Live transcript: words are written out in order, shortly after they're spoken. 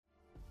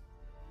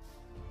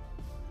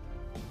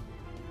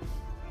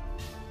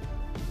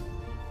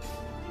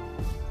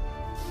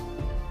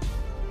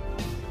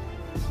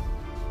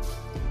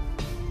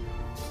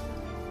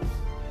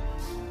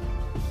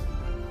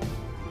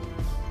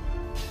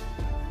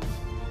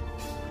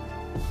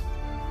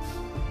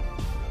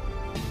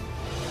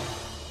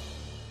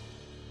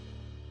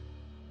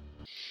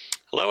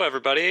Hello,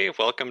 everybody.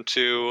 Welcome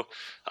to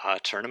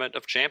Tournament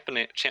of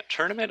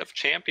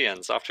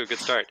Champions. Off to a good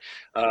start.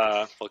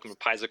 Welcome to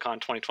PaizoCon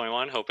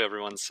 2021. Hope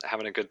everyone's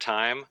having a good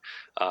time.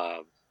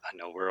 I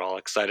know we're all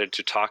excited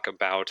to talk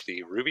about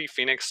the Ruby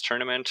Phoenix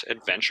Tournament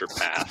Adventure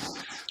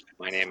Path.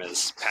 My name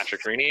is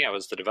Patrick Rini. I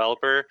was the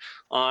developer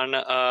on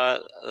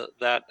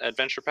that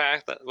adventure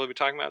path that we'll be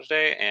talking about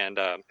today. And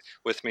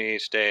with me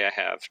today, I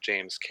have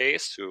James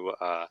Case, who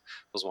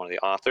was one of the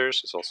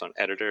authors. He's also an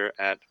editor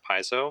at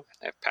Paizo.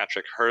 I have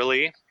Patrick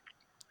Hurley,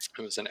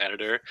 who's an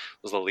editor,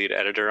 was the lead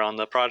editor on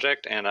the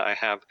project. And I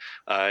have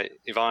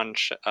Yvonne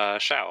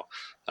Shao,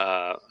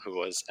 who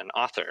was an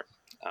author.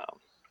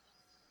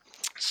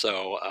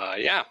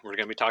 Yeah, we're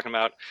going to be talking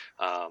about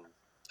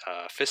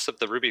Fists of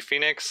the Ruby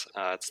Phoenix.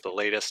 It's the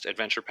latest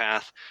adventure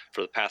path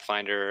for the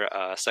Pathfinder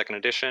 2nd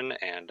edition,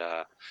 and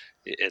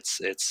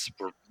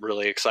we're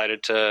really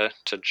excited to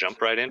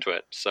jump right into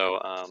it.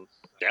 So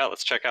yeah,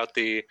 let's check out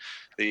the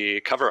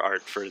cover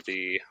art for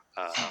the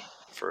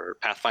for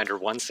Pathfinder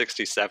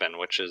 167,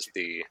 which is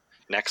the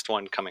next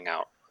one coming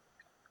out.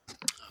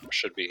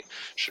 Should be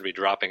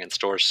dropping in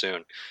stores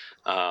soon.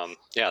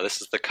 Yeah, this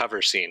is the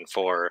cover scene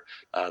for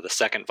the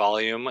second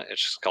volume.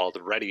 It's called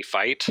Ready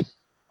Fight.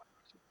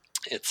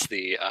 It's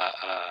the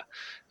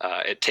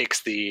it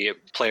takes the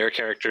player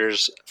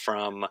characters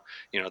from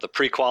the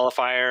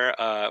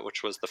pre-qualifier,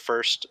 which was the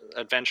first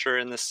adventure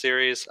in this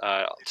series,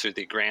 to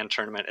the grand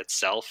tournament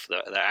itself,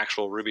 the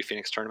actual Ruby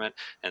Phoenix tournament.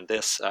 And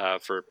this,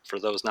 for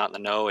those not in the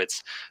know,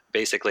 it's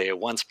basically a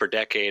once per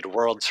decade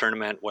world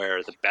tournament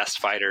where the best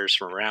fighters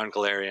from around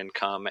Golarion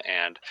come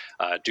and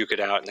duke it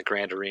out in the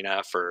grand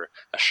arena for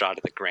a shot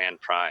at the grand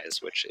prize,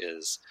 which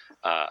is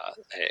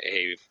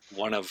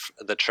one of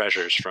the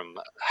treasures from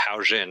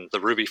Hao Jin, the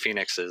Ruby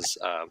Phoenix's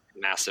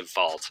massive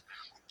vault.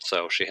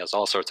 So she has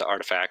all sorts of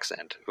artifacts,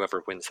 and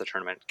whoever wins the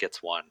tournament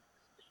gets one.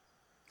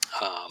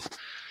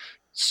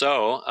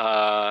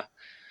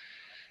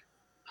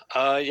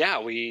 Yeah,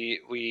 we're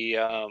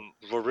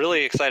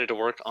really excited to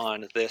work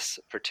on this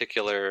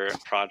particular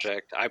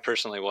project. I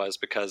personally was,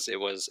 because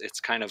it's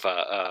kind of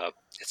a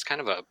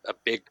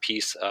big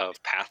piece of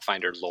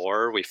Pathfinder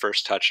lore. We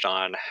first touched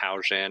on Hao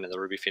Jin and the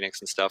Ruby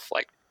Phoenix and stuff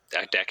like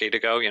a decade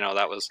ago.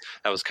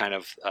 That was kind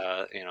of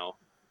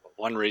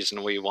one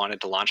reason we wanted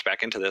to launch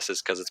back into this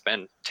is because it's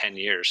been 10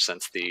 years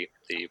since the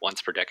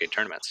once per decade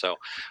tournament. So,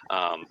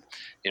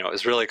 it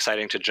was really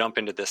exciting to jump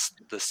into this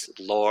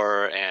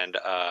lore and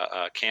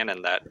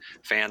canon that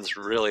fans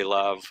really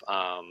love.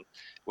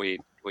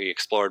 We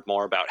explored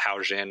more about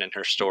Hao Jin and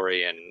her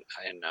story in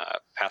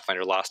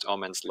Pathfinder Lost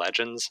Omens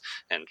Legends,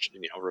 and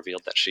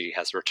revealed that she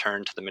has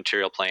returned to the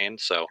material plane.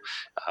 So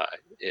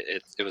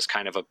it was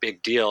kind of a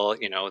big deal,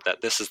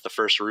 that this is the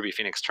first Ruby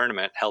Phoenix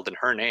tournament held in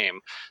her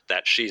name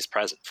that she's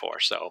present for.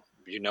 So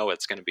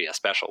it's going to be a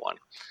special one.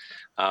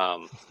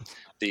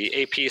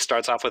 The AP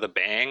starts off with a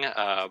bang.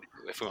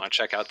 If we want to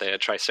check out the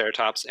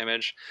Triceratops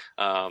image,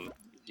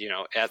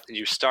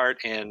 you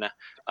start in.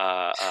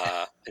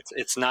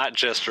 It's not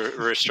just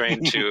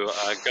restrained to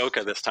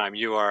Goka this time.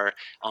 You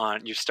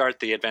start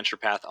the adventure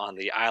path on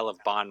the Isle of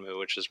Banmu,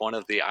 which is one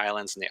of the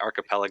islands in the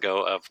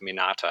archipelago of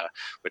Minata,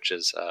 which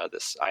is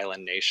this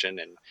island nation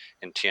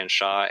in Tian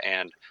Sha,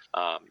 and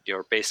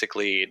you're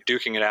basically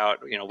duking it out,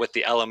 with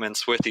the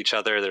elements, with each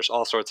other. There's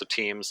all sorts of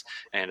teams,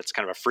 and it's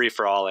kind of a free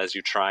for all as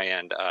you try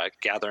and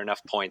gather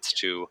enough points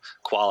to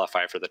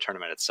qualify for the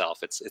tournament itself.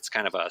 It's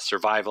kind of a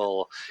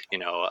survival,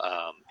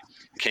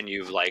 can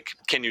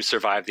you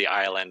survive the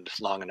island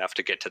long enough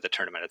to get to the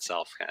tournament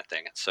itself, kind of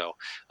thing. And so,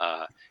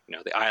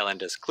 the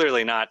island is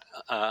clearly not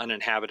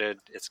uninhabited.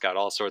 It's got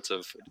all sorts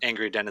of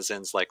angry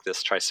denizens like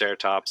this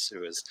Triceratops,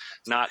 who is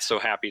not so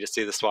happy to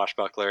see the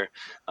swashbuckler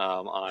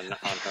on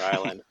her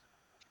island.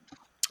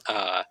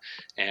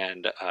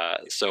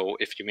 So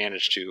if you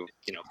manage to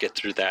get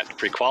through that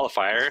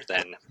pre-qualifier,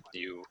 then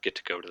you get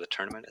to go to the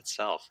tournament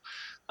itself.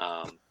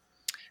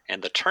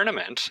 And the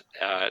tournament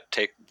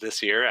take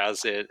this year,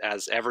 as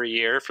every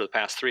year for the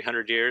past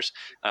 300 years,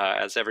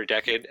 as every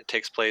decade, it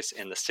takes place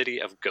in the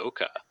city of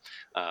Goka.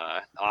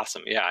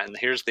 Awesome, yeah. And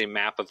here's the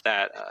map of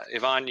that.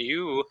 Yvonne,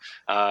 you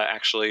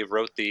actually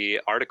wrote the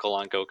article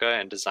on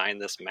Goka and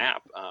designed this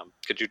map.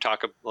 Could you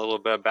talk a little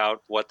bit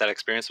about what that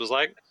experience was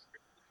like?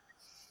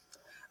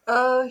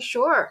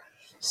 Sure.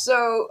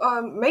 So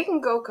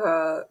making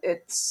Goka,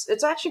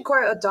 it's actually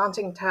quite a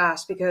daunting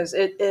task because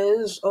it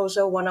is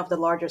also one of the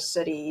largest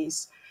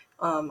cities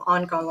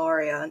on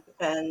Golarion,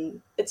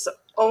 and it's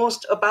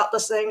almost about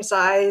the same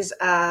size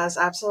as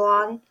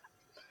Absalon,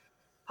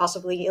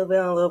 possibly even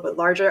a little bit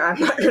larger. I'm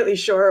not really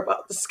sure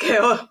about the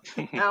scale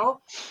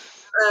now.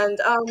 And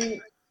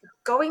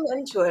going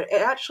into it,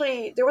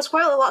 there was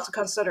quite a lot to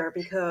consider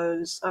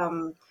because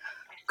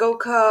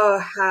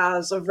Goka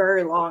has a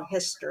very long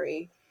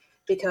history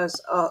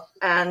because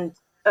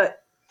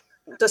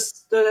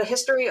the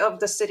history of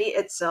the city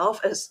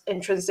itself is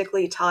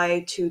intrinsically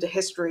tied to the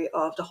history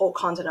of the whole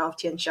continent of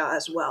Tianxia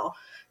as well,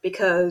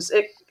 because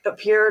it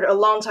appeared a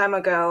long time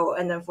ago,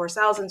 and then for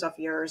thousands of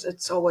years,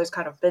 it's always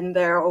kind of been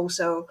there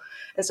also.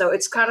 And so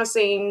it's kind of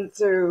seen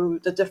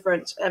through the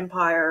different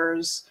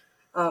empires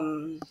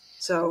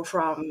So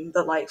from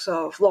the likes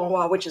of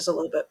Longhua, which is a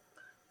little bit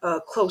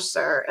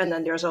closer, and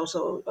then there's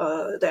also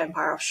the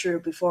Empire of Shu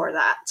before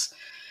that.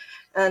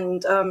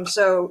 And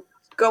so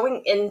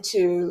going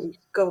into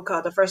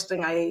Goka, the first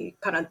thing I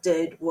kind of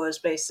did was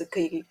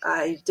basically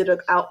I did an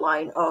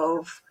outline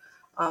of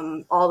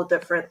all the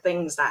different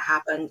things that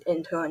happened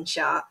in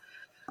Tuansha,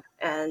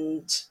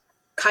 and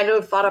kind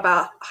of thought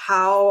about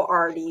how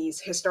are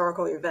these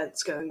historical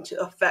events going to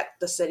affect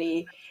the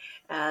city,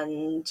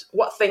 and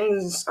what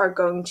things are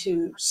going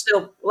to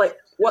still, like,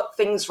 what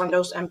things from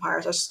those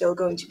empires are still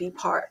going to be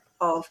part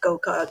of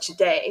Goka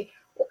today,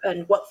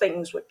 and what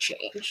things would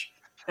change.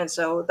 And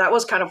so that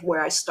was kind of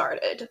where I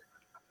started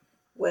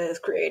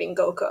with creating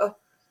Goka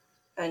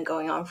and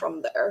going on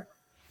from there.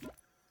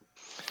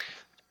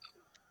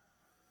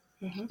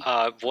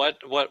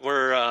 What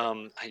we're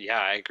yeah,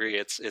 I agree.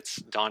 It's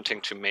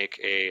daunting to make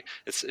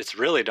it's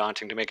really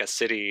daunting to make a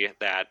city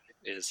that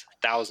is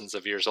thousands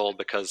of years old,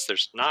 because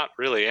there's not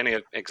really any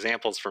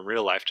examples from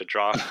real life to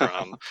draw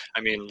from.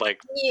 I mean,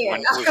 like Yeah.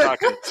 when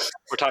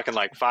we're talking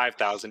like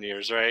 5,000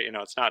 years, right? You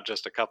know, it's not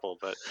just a couple,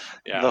 but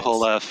yeah, the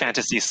whole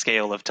fantasy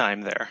scale of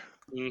time there.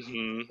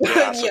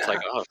 Yeah, so it's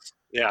like, Yeah. oh,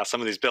 yeah,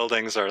 some of these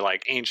buildings are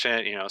like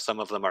ancient, you know, some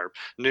of them are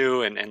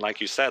new, and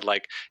like you said,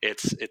 like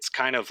it's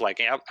kind of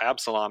like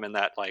Absalom, in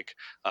that like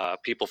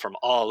people from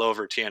all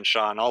over Tian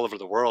Sha and all over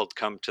the world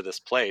come to this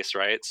place,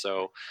 right?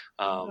 So,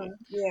 you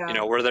Yeah.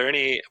 know, were there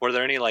any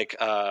like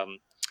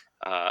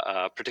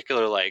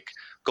particular like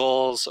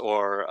goals,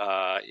 or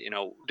you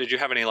know, did you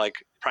have any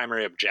like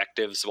primary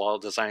objectives while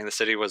designing the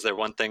city? Was there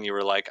one thing you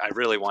were like, I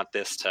really want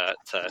this to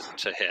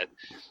hit?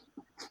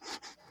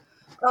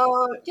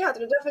 Yeah,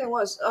 there definitely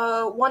was.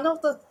 One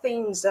of the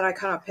things that I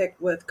kind of picked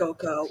with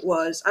Goka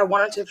was I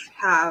wanted to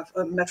have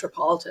a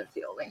metropolitan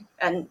feeling,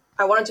 and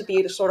I wanted to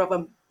be the sort of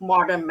a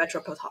modern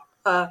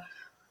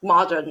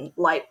modern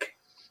like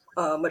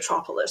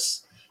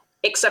metropolis,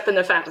 except in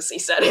a fantasy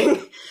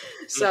setting.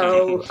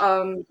 So,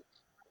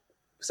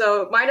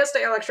 so minus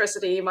the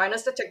electricity,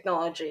 minus the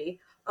technology,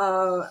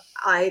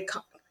 I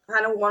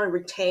kind of want to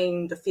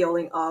retain the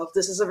feeling of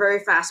this is a very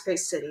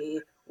fast-paced city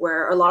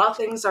where a lot of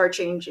things are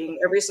changing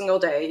every single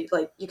day.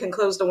 Like you can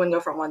close the window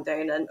from one day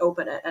and then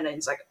open it, and then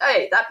it's like,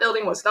 hey, that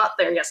building was not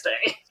there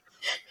yesterday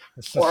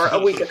or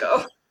a week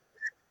ago,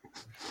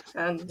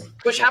 and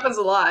which happens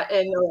a lot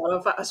in a lot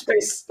of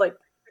fast-paced like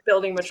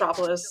building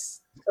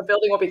metropolis. A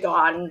building will be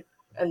gone,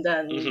 and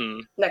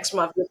then next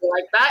month you'll be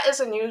like, that is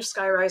a new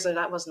skyriser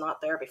that was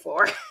not there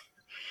before.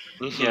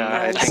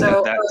 Yeah, And I think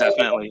so, that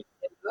definitely.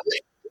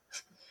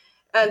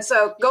 And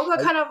so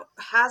Goka kind of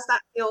has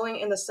that feeling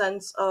in the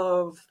sense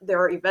of there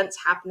are events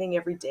happening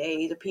every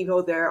day. The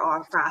people there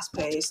are fast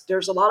paced.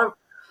 There's a lot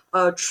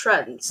of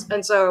trends.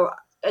 And so,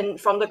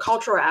 and from the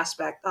cultural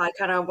aspect, I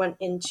kind of went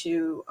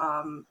into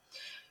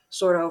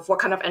sort of what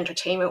kind of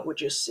entertainment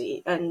would you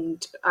see?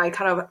 And I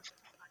kind of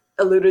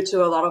alluded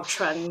to a lot of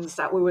trends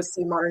that we would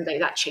see modern day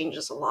that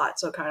changes a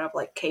lot. So kind of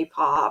like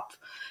K-pop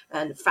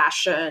and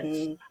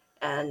fashion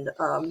and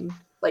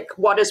like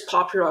what is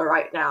popular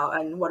right now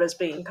and what is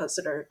being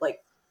considered like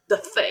the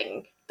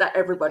thing that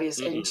everybody's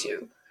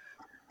into.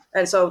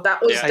 And so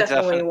that was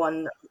definitely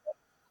one.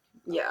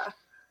 Yeah.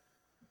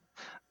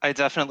 I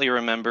definitely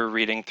remember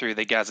reading through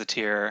the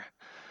Gazetteer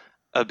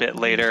a bit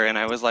later, and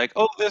I was like,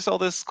 oh, there's all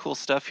this cool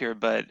stuff here,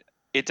 but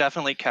it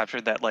definitely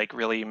captured that like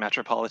really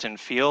metropolitan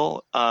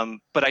feel.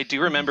 But I do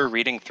remember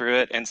reading through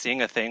it and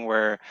seeing a thing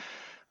where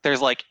there's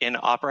like an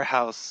opera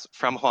house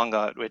from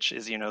Hwanggot, which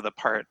is, you know, the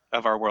part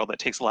of our world that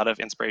takes a lot of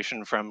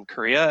inspiration from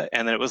Korea.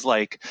 And it was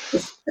like,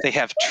 they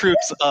have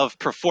troops of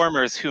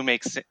performers who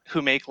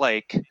make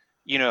like,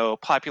 you know,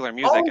 popular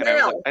music. And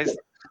I was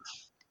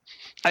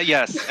like,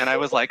 yes. And I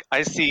was like,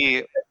 I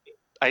see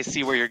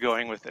where you're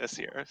going with this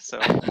here.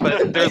 So,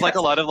 but there's like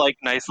a lot of like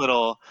nice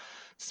little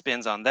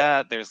spins on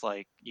that. There's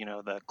like, you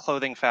know, the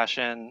clothing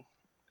fashion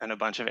and a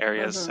bunch of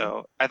areas.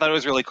 So I thought it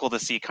was really cool to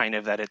see kind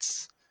of that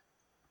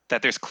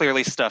there's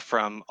clearly stuff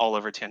from all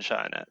over Tian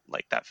Sha in it.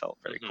 Like that felt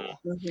very cool.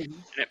 And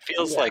it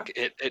feels like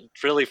it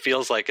really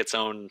feels like its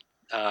own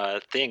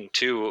thing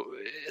too.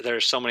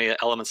 There's so many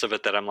elements of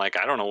it that I'm like,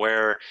 I don't know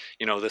where,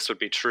 you know, this would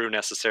be true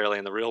necessarily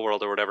in the real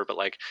world or whatever, but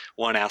like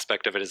one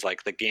aspect of it is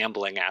like the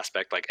gambling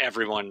aspect. Like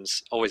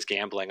everyone's always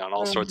gambling on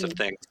all sorts of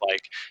things,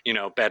 like, you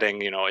know,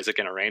 betting, you know, is it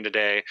going to rain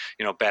today,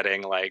 you know,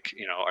 betting like,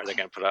 you know, are they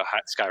going to put a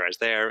skyrise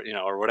there, you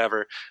know, or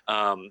whatever.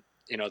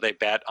 You know, they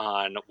bet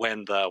on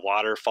when the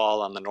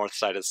waterfall on the north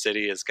side of the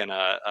city is going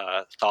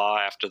to thaw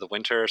after the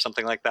winter or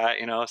something like that,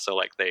 you know, so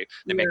like they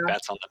make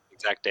bets on the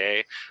exact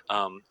day.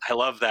 I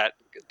love that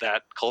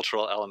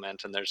cultural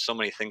element, and there's so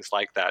many things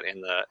like that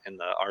in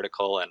the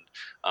article, and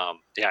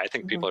yeah, I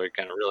think people are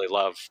going to really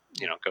love,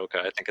 you know, Goka.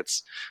 I think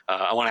it's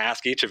I want to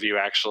ask each of you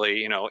actually,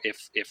 you know,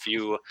 if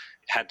you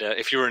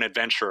were an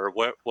adventurer,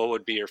 what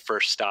would be your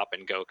first stop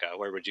in Goka?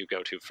 Where would you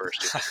go to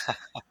first?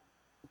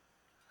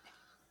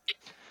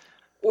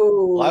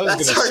 Ooh, well, I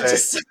was that's going hard to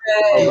say.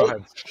 Oh, go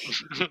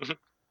ahead.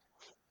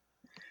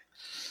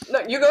 No,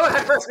 you go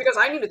ahead first because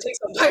I need to take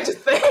some time to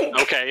think.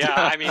 Okay, yeah.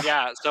 I mean,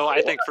 yeah. So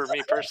I think for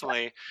me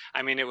personally,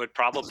 I mean, it would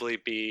probably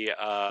be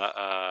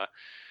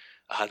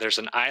there's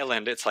an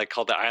island. It's like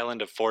called the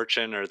Island of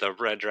Fortune or the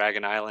Red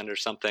Dragon Island or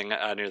something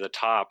near the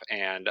top,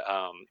 and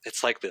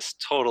it's like this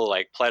total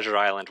like pleasure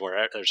island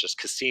where there's just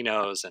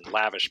casinos and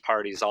lavish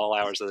parties all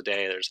hours of the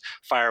day. There's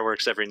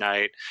fireworks every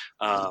night,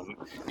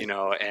 you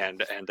know,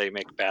 and they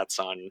make bets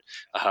on,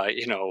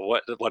 you know,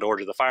 what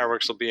order the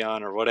fireworks will be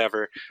on or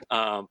whatever.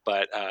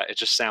 But it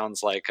just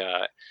sounds like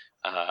a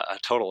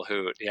total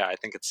hoot. Yeah, I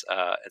think it's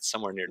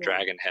somewhere near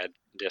Dragon Head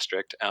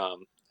District.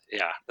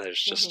 Yeah, there's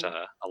just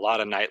a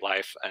lot of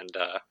nightlife, and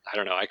I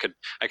don't know. I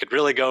could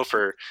really go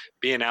for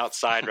being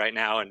outside right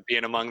now and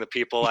being among the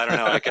people. I don't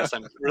know. I guess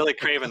I'm really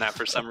craving that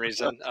for some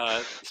reason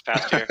this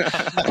past year.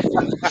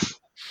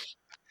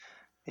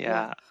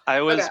 Yeah, I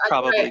was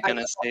probably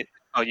gonna say.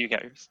 Oh, you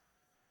got yours.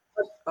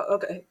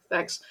 Okay,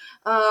 thanks.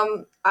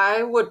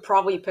 I would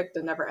probably pick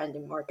the Never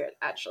Ending Market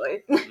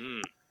actually,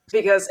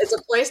 because it's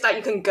a place that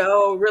you can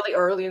go really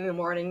early in the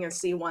morning and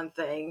see one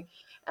thing,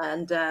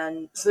 and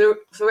then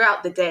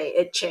throughout the day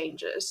it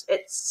changes.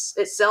 It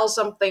sells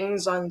some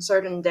things on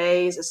certain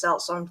days, it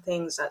sells some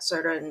things at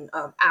certain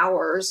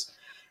hours,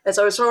 and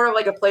so it's sort of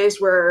like a place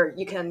where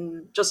you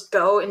can just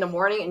go in the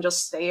morning and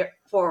just stay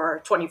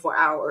for 24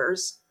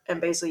 hours and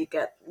basically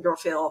get your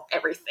fill of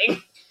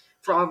everything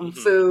from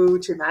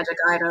food to magic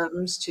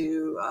items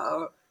to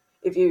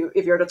if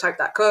you're the type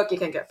that cook, you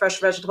can get fresh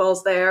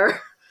vegetables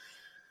there.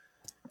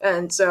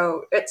 And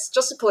so it's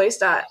just a place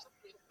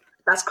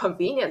that's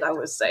convenient, I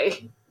would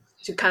say,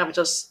 to kind of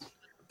just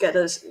get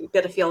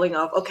a feeling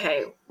of,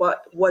 okay,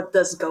 what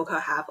does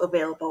Goka have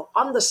available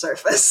on the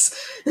surface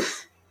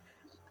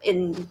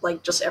in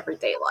like just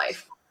everyday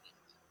life.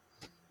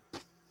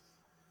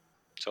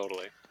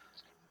 Totally.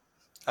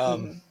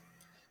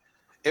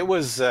 It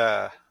was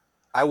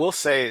I will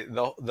say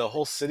the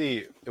whole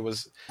city, it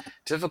was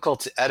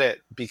difficult to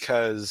edit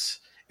because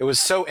it was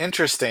so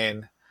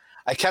interesting.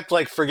 I kept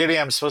like forgetting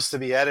I'm supposed to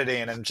be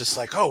editing and just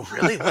like, oh,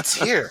 really? What's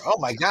here? Oh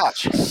my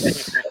gosh.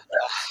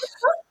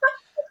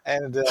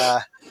 And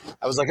I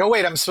was like, oh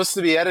wait, I'm supposed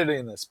to be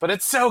editing this, but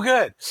it's so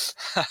good.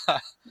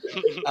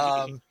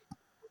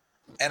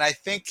 And I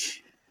think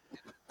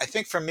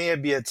for me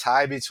it'd be a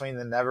tie between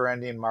the Never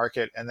Ending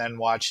Market and then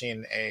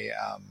watching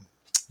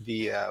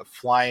the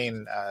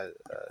flying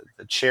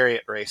the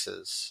chariot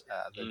races,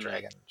 the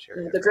dragon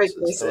chariot, the Drake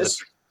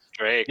races.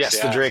 Drake, yes,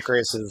 yeah. The Drake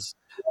races.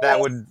 That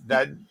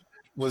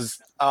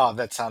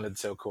sounded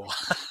so cool.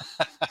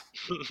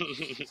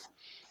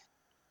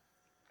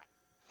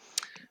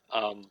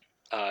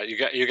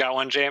 You got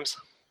one, James?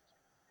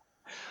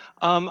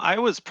 I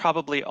was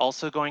probably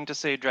also going to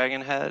say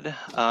Dragon Head.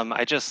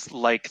 I just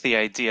like the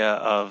idea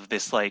of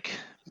this like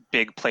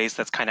big place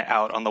that's kind of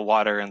out on the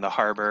water in the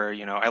harbor.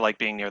 You know, I like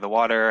being near the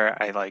water.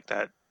 I like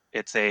that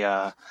it's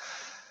a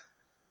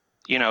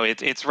you know,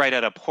 it's right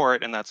at a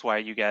port, and that's why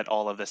you get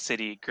all of the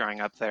city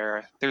growing up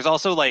there. There's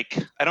also like,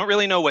 I don't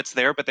really know what's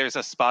there, but there's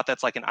a spot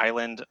that's like an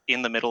island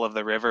in the middle of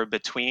the river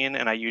between,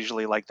 and I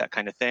usually like that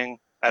kind of thing.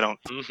 I don't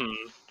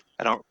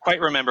quite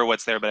remember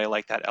what's there, but I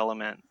like that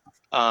element.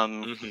 I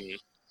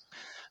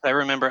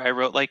remember I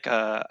wrote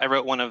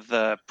one of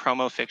the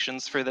promo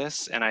fictions for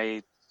this, and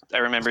I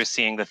remember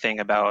seeing the thing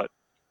about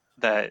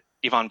that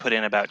Yvonne put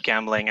in about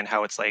gambling and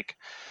how it's like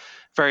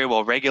very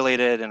well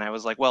regulated, and I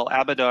was like, well,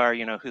 Abadar,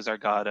 you know, who's our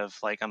god of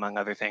like, among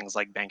other things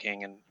like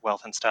banking and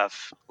wealth and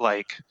stuff,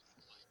 like,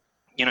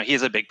 you know, he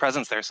has a big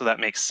presence there, so that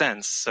makes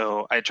sense.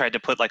 So I tried to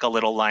put like a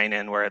little line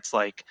in where it's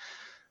like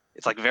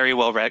very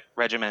well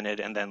regimented,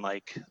 and then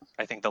like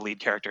I think the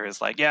lead character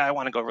is like, yeah, I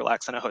want to go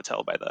relax in a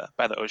hotel by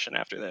the ocean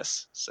after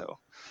this. So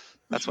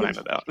that's what I'm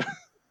about.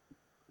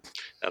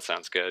 That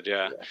sounds good.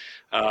 Yeah.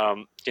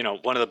 You know,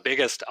 one of the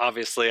biggest,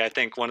 obviously, I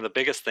think one of the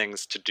biggest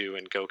things to do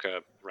in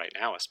Goka right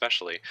now,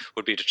 especially,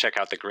 would be to check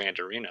out the Grand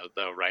Arena,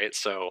 though, right?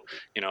 So,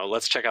 you know,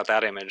 let's check out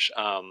that image.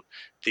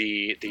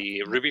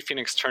 The Ruby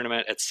Phoenix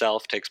tournament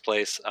itself takes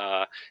place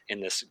in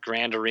this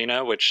Grand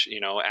Arena, which, you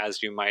know,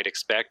 as you might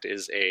expect,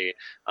 is a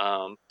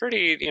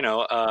pretty, you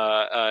know,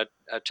 a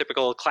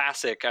typical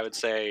classic, I would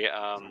say,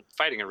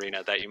 fighting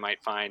arena that you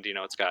might find. You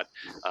know, it's got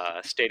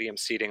stadium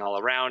seating all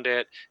around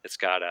it. It's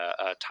got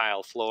a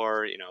tile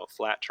floor, you know,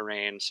 flat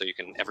terrain, so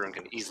everyone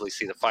can easily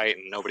see the fight,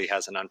 and nobody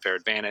has an unfair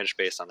advantage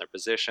based on their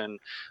position.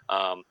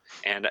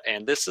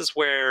 And this is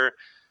where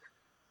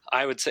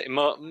I would say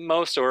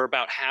most or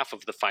about half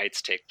of the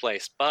fights take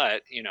place.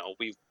 But, you know,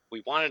 we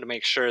wanted to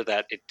make sure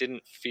that it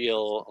didn't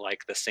feel like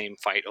the same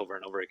fight over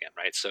and over again,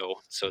 right? So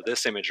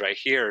this image right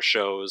here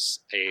shows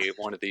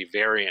one of the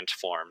variant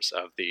forms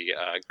of the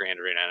Grand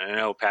Arena. And I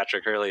know,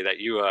 Patrick Hurley, that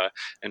you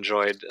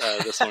enjoyed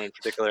this one in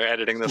particular,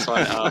 editing this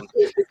one,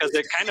 because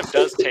it kind of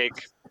does take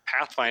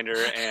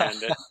Pathfinder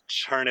and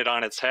turn it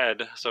on its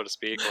head, so to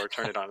speak, or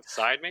turn it on its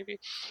side, maybe.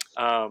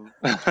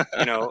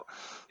 You know,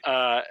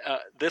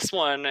 this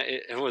one,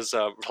 it was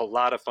a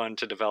lot of fun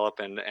to develop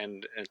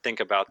and think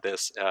about.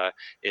 This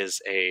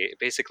is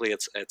basically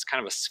it's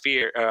kind of a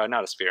sphere,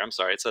 not a sphere, I'm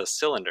sorry, it's a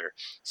cylinder.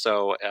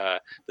 So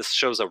this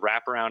shows a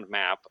wraparound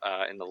map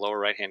in the lower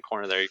right hand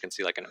corner there. You can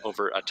see like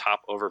a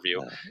top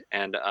overview,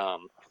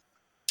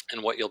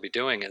 and what you'll be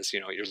doing is,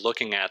 you're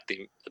looking at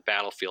the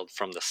battlefield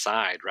from the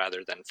side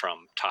rather than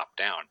from top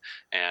down.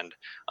 And,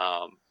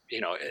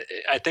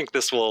 I think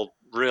this will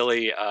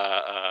really,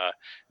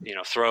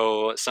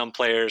 throw some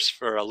players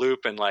for a loop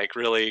and like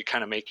really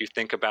kind of make you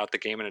think about the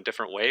game in a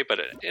different way. But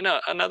in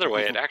another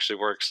way, it actually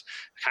works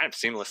kind of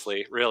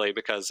seamlessly, really,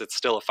 because it's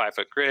still a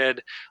 5-foot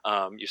grid.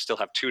 You still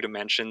have 2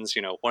 dimensions.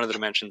 One of the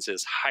dimensions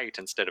is height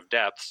instead of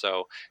depth.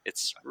 So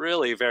it's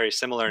really very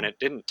similar, and it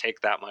didn't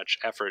take that much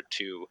effort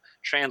to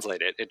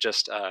translate it. It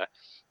just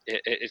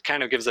it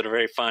kind of gives it a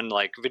very fun,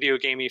 like video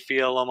gamey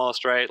feel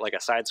almost, right? Like a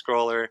side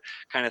scroller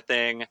kind of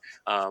thing.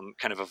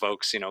 Kind of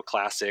evokes,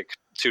 classic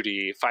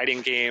 2D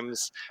fighting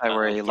games. I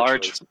were a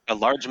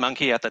large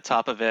monkey at the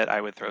top of it, I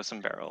would throw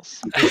some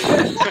barrels.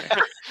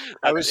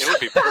 It would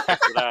be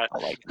perfect for that. I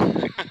like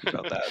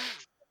about that.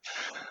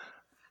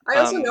 I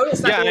also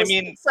noticed that yeah, there was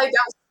upside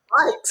down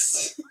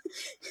spikes.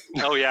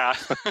 Oh yeah,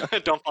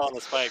 don't fall on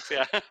the spikes.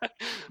 Yeah.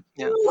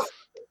 Yeah.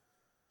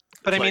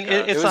 But I mean,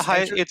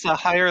 it's a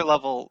higher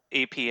level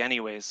AP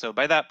anyways. So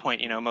by that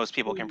point, most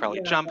people can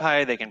probably jump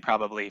high. They can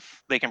probably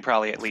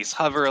at least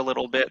hover a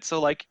little bit. So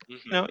like,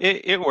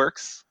 it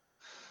works.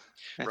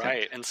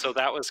 Right. And so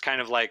that was kind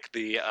of like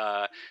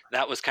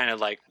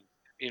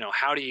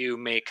how do you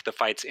make the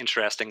fights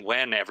interesting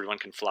when everyone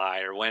can fly,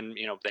 or when,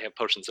 they have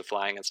potions of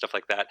flying and stuff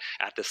like that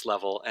at this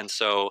level. And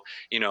so,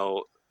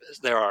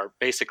 there are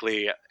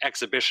basically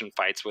exhibition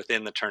fights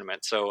within the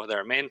tournament. So there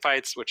are main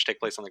fights, which take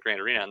place on the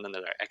grand arena, and then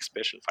there are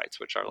exhibition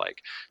fights, which are like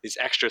these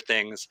extra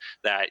things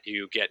that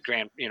you get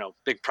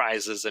big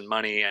prizes and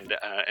money and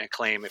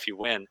acclaim if you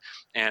win.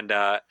 And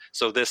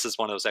so this is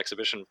one of those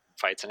exhibition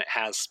fights, and it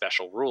has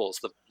special rules.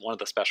 One of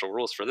the special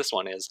rules for this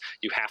one is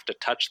you have to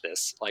touch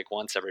this like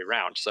once every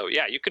round. So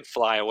yeah, you could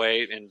fly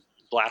away and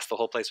blast the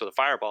whole place with a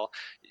fireball,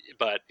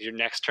 but your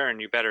next turn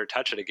you better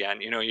touch it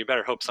again. You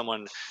better hope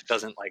someone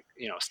doesn't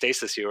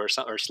stasis you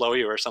or slow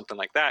you or something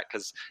like that,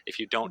 because if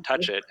you don't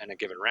touch it in a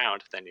given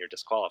round, then you're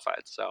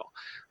disqualified. So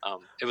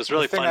it was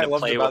really fun to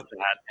play with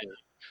that. And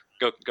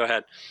go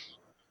ahead.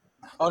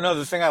 Oh no,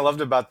 the thing I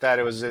loved about that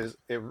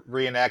it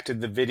reenacted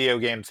the video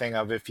game thing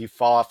of if you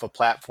fall off a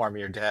platform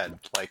you're dead.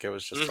 Like it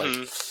was just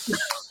like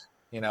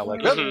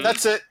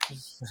that's it.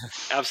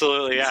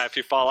 Absolutely, yeah. If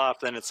you fall off,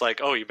 then it's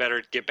like, oh, you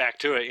better get back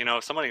to it.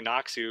 If somebody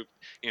knocks you,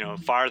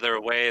 farther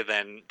away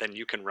than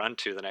you can run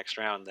to the next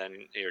round, then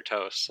you're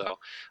toast.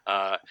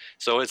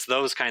 So it's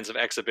those kinds of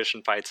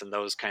exhibition fights and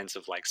those kinds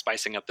of like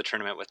spicing up the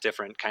tournament with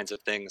different kinds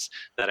of things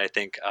that I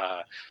think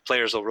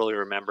players will really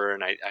remember.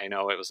 And I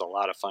know it was a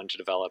lot of fun to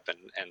develop and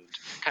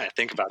kind of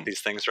think about these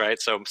things, right?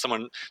 So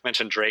someone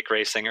mentioned Drake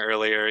racing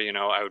earlier.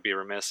 I would be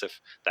remiss if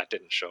that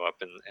didn't show up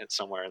in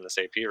somewhere in this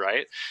AP,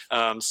 right?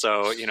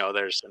 So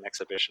there's an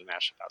exhibition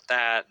match about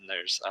that, and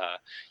there's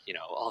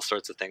all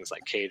sorts of things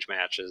like cage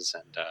matches,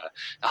 and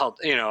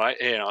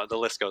the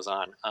list goes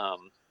on.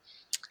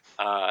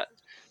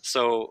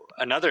 So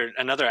another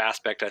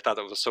aspect I thought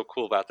that was so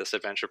cool about this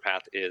adventure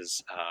path is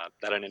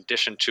that in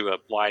addition to a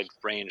wide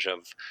range of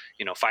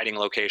fighting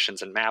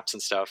locations and maps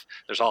and stuff,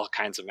 there's all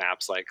kinds of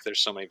maps. Like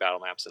there's so many battle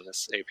maps in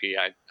this AP.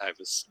 I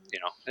was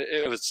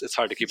it's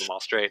hard to keep them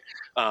all straight.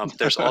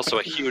 There's also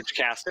a huge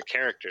cast of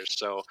characters.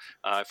 So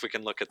if we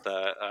can look at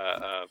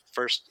the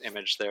first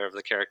image there of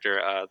the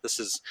character, this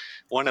is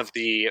one of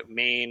the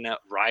main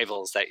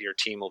rivals that your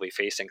team will be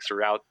facing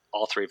throughout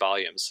all 3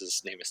 volumes.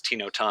 His name is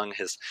Tino Tung.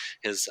 His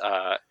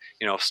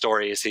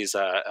stories. He's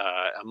a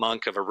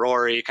monk of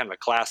Aurori, kind of a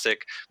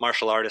classic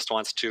martial artist,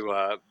 wants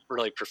to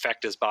really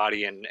perfect his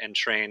body and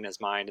train his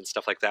mind and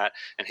stuff like that.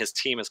 And his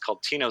team is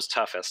called Tino's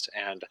Toughest,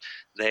 and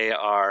they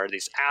are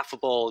these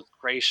affable,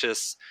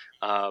 gracious,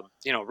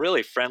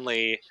 really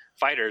friendly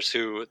fighters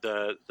who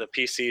the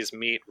PCs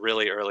meet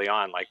really early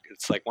on. Like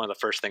it's like one of the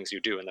first things you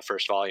do in the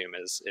first volume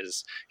is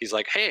he's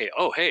like, hey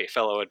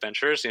fellow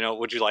adventurers,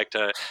 would you like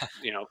to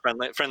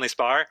friendly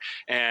spar?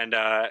 And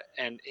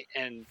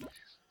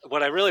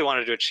what I really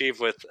wanted to achieve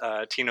with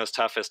Tino's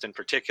Toughest in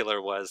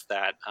particular was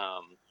that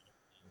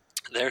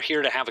they're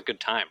here to have a good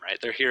time, right?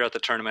 They're here at the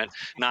tournament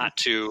not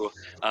to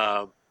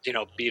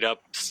beat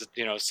up,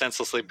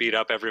 senselessly beat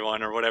up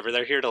everyone or whatever.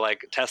 They're here to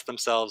like test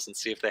themselves and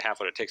see if they have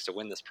what it takes to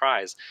win this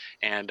prize.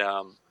 And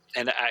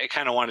I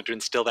kind of wanted to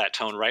instill that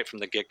tone right from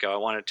the get-go. I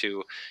wanted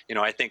to,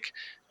 I think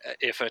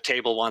if a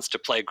table wants to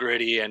play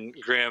gritty and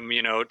grim,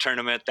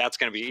 tournament, that's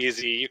going to be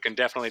easy. You can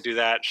definitely do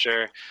that,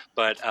 sure.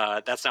 But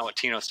that's not what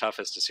Tino's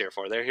Toughest is here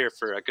for. They're here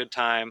for a good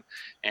time,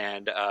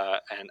 and I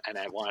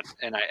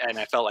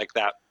felt like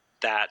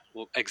that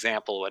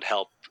example would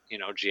help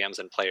GMs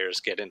and players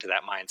get into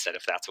that mindset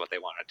if that's what they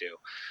want to do.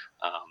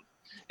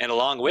 and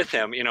along with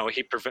him, you know,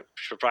 he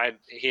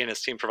and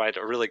his team provide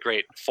a really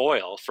great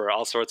foil for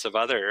all sorts of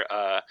other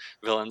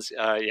villains.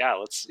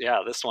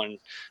 This one,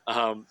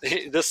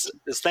 this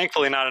is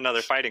thankfully not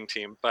another fighting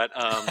team, but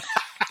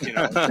you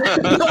know,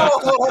 No,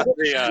 that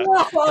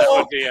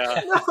would be a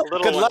no.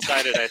 little Good luck.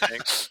 one-sided, I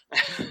think.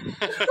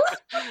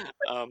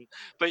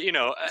 But you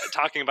know,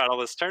 talking about all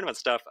this tournament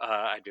stuff,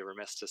 I'd be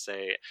remiss to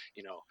say,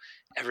 you know,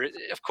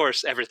 of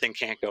course, everything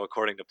can't go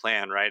according to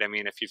plan, right? I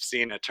mean, if you've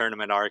seen a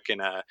tournament arc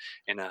in a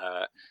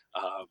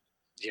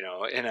you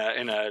know, in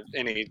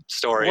any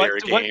story or a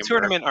game, what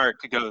tournament arc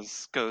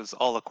goes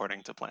all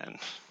according to plan?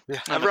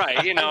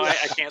 right? You know,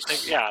 I can't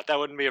think. Yeah, that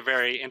wouldn't be a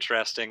very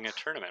interesting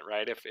tournament,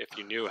 right? If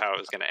you knew how it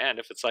was going to end.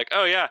 If it's like,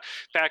 oh yeah,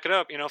 pack it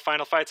up, you know,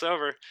 final fight's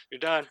over, you're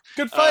done.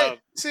 Good fight.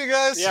 See you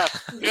guys. Yeah,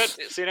 good.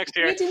 See you next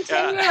year. Wait in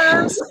 10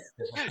 years.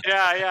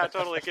 Yeah,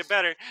 totally. Get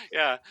better.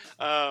 Yeah.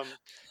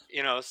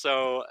 You know,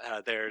 so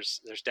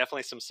there's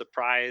definitely some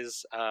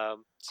surprise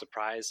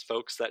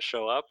folks that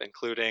show up,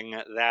 including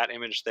that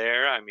image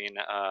there. I mean,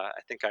 I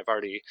think I've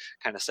already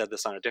kind of said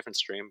this on a different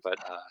stream, but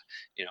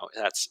you know,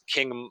 that's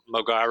King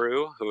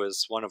Mogaru, who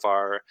is one of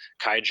our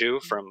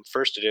kaiju from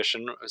first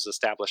edition. It was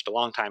established a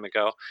long time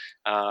ago,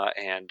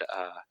 and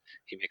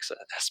he makes a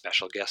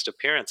special guest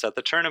appearance at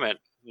the tournament,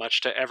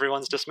 much to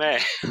everyone's dismay.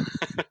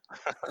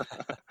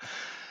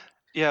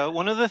 Yeah,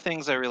 one of the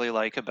things I really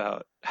like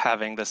about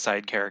having the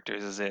side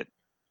characters is I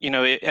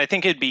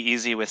think it'd be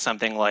easy with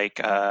something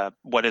like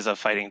what is a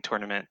fighting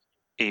tournament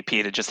AP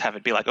to just have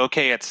it be like,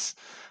 okay, it's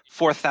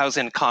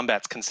 4,000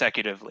 combats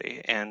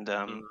consecutively, and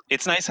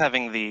it's nice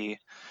having the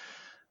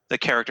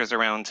characters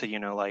around to, you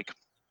know, like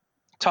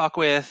talk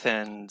with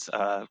and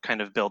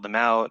kind of build them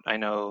out. I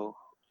know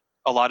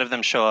a lot of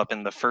them show up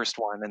in the first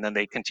one, and then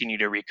they continue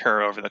to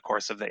recur over the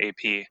course of the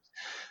AP.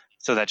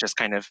 So that just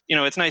kind of, you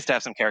know, it's nice to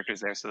have some characters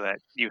there so that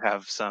you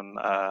have some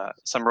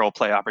role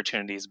play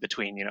opportunities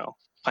between, you know,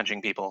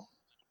 punching people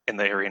in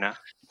the arena.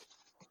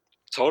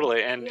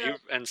 Totally, and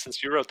Yeah.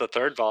 since you wrote the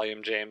third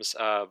volume, James,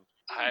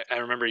 I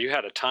remember you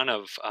had a ton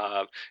of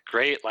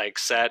great like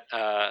set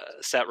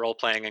role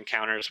playing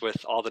encounters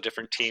with all the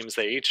different teams.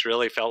 They each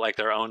really felt like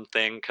their own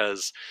thing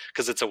because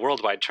it's a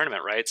worldwide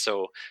tournament, right?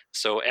 So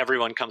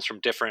everyone comes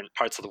from different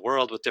parts of the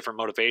world with different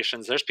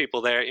motivations. There's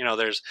people there, you know.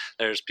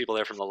 There's people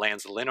there from the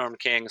lands of the Linnorm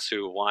Kings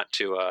who want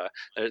to.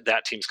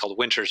 That team's called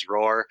Winter's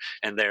Roar,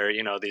 and they're,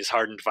 you know, these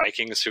hardened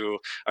Vikings who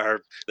are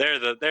they're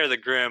the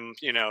grim,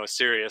 you know,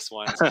 serious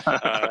ones. If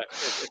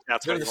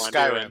that's Go what to you want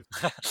to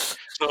do. Skyrim.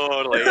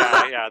 Totally,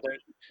 yeah.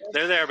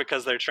 They're there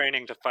because they're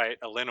training to fight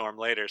a Linnorm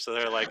later. So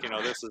they're like, you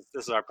know, this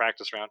is our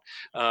practice round.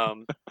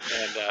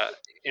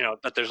 You know,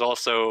 but there's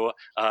also,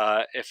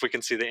 if we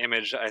can see the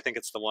image, I think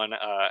it's the one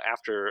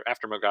after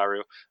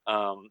Mogaru.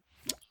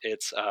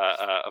 It's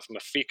of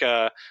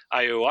Mafika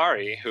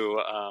Ayuari, who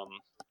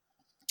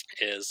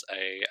is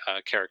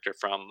a character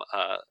from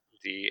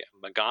the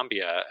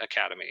Magambia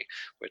Academy,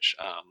 which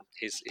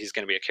he's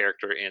going to be a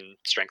character in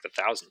Strength of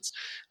Thousands.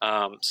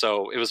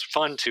 So it was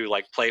fun to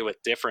like play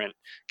with different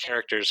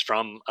characters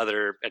from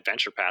other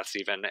adventure paths,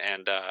 even,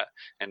 and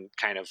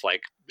kind of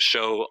like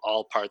show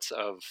all parts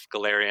of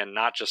Galarian,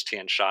 not just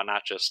Tian Sha,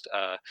 not just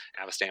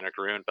Avestan or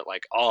Garoon, but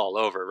like all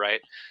over,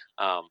 right?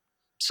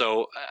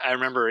 So I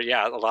remember,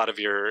 a lot of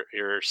your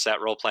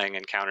set role playing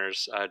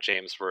encounters,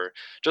 James, were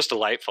just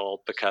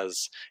delightful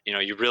because, you know,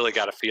 you really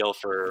got a feel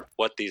for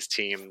what these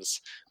teams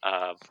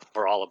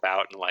were all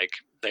about, and like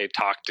they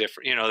talk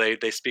different, you know,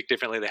 they speak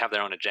differently, they have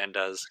their own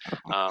agendas.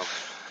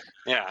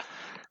 Yeah.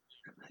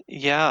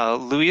 Yeah,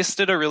 Luis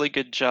did a really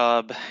good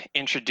job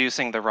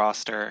introducing the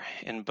roster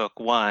in book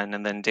one,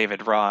 and then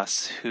David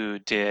Ross, who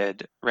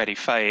did Ready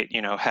Fight,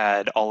 you know,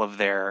 had all of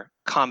their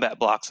combat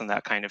blocks and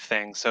that kind of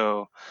thing.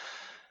 So,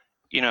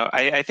 you know,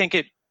 I think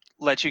it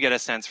lets you get a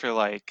sense for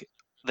like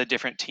the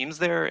different teams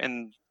there.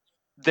 And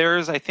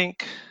there's, I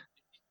think,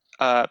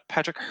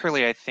 Patrick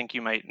Hurley, I think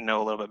you might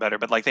know a little bit better,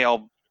 but like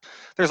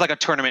there's like a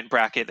tournament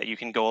bracket that you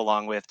can go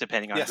along with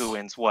depending on Yes. who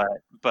wins what.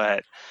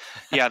 But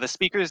yeah, the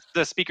speakers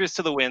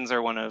to the Winds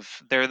are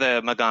they're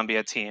the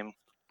Magambia team.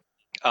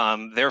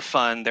 They're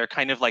fun. They're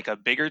kind of like a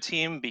bigger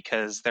team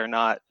because they're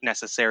not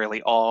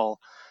necessarily all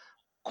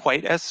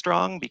quite as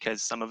strong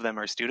because some of them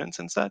are students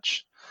and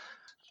such.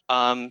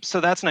 So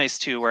that's nice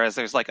too, whereas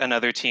there's like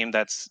another team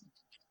that's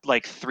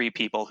like 3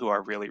 people who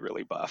are really,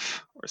 really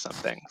buff or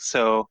something.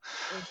 So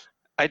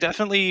I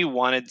definitely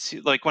wanted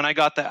to, like, when I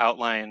got the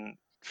outline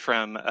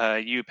from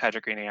you,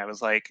 Patrick Greening, I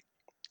was like,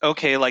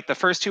 okay, like the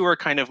first 2 are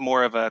kind of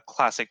more of a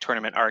classic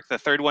tournament arc. The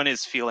third one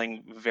is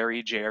feeling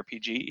very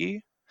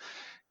JRPG-y.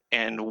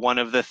 And one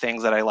of the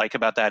things that I like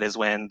about that is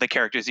when the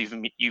characters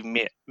you've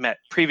met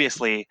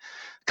previously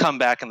come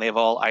back and they've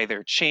all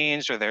either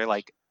changed or they're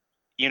like,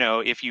 you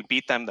know, if you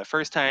beat them the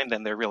first time,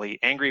 then they're really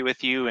angry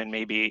with you. And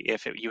maybe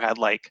if you had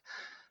like,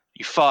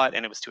 you fought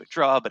and it was to a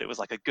draw, but it was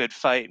like a good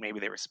fight, maybe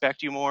they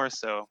respect you more.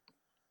 So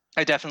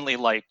I definitely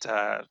liked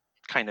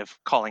kind of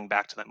calling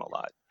back to them a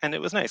lot. And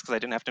it was nice because I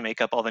didn't have to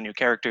make up all the new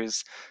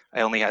characters.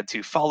 I only had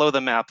to follow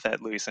the map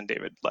that Luis and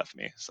David left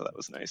me. So that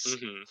was nice.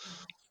 Mm-hmm.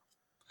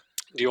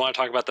 Do you want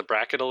to talk about the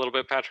bracket a little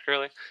bit, Patrick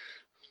Hurley?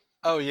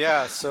 Oh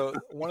yeah. So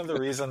one of the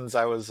reasons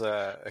I was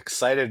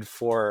excited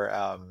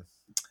for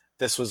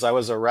this was I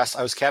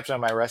was captain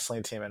of my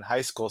wrestling team in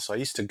high school. So I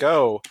used to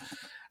go.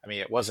 I mean,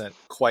 it wasn't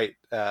quite.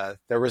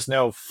 There was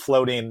no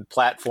floating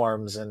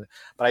platforms,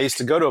 but I used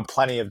to go to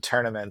plenty of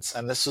tournaments,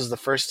 and this was the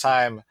first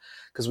time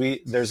because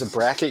there's a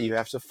bracket you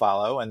have to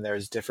follow, and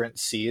there's different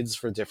seeds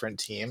for different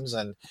teams,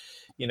 and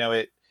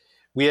it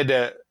we had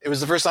to. It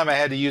was the first time I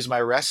had to use my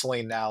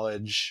wrestling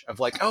knowledge of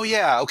like, oh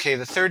yeah, okay,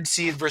 the third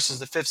seed versus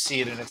the fifth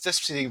seed, and if this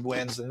seed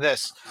wins, then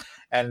this,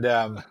 and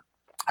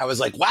I was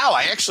like, wow,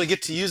 I actually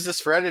get to use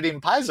this for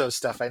editing Paizo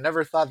stuff. I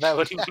never thought that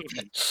would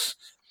happen.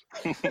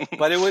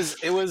 But it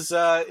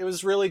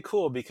was really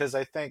cool because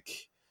I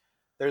think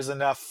there's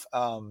enough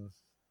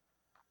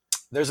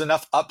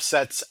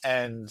upsets,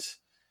 and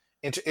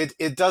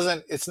it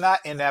doesn't, it's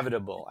not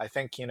inevitable. I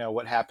think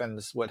what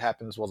happens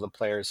while the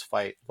players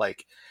fight,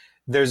 like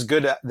there's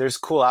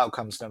cool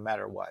outcomes no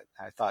matter what.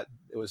 I thought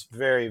it was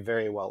very,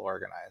 very well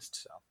organized.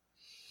 So.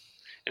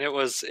 And it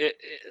was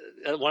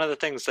one of the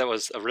things that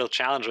was a real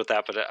challenge with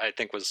that, but I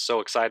think was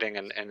so exciting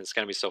and it's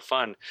going to be so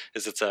fun,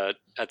 is it's a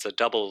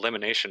double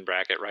elimination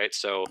bracket, right?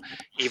 So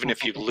even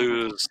if you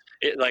lose,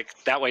 like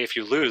that way, if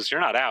you lose,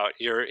 you're not out.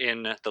 You're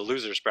in the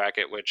losers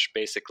bracket, which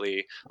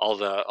basically all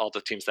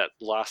the teams that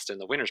lost in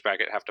the winners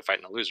bracket have to fight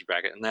in the loser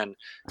bracket, and then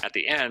at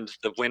the end,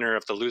 the winner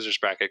of the losers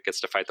bracket gets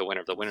to fight the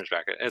winner of the winners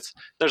bracket.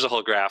 There's a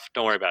whole graph.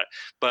 Don't worry about it.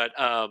 But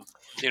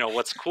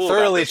what's cool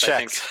thoroughly about this,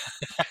 checked.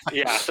 I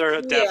think, yeah,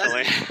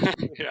 definitely.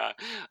 Yeah.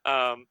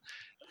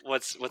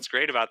 What's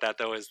great about that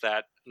though is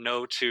that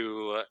no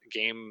two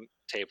game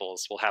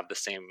tables will have the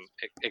same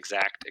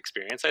exact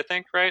experience, I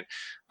think, right?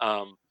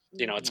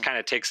 It's kind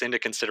of takes into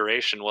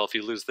consideration, well, if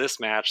you lose this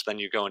match, then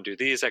you go and do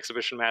these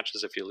exhibition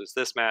matches. If you lose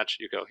this match,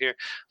 you go here.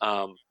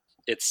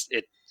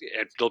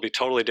 It'll be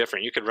totally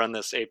different. You could run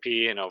this AP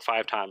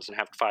 5 times and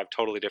have 5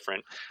 totally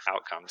different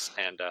outcomes,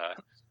 and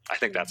I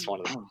think that's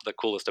one of the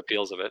coolest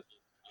appeals of it.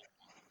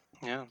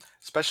 Yeah,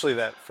 especially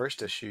that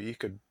first issue, you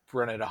could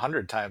run it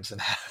 100 times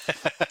and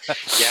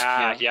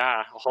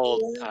yeah, a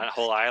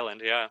whole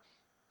island. Yeah,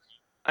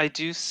 I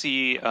do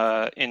see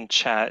in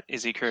chat,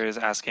 Ezekiel is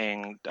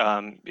asking,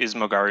 is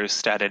Mogaru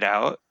statted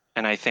out?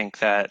 And I think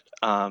that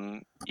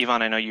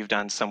Yvonne, I know you've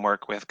done some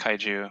work with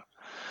Kaiju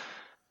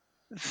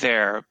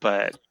there,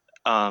 but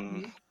I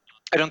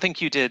don't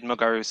think you did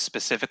Mogaru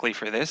specifically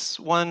for this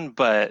one,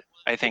 but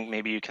I think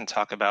maybe you can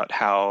talk about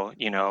how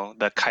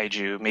the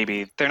Kaiju,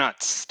 maybe they're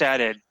not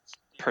statted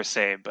per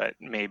se, but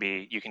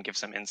maybe you can give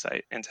some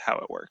insight into how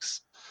it works.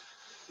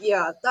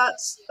 Yeah,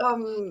 that's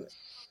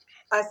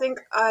I think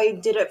I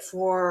did it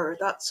for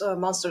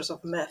Monsters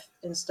of Myth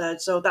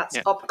instead, so that's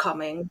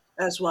upcoming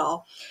as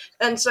well.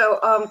 And so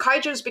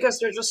kaijus, because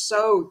they're just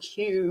so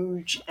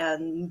huge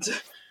and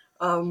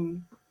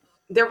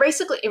they're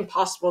basically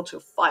impossible to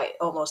fight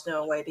almost in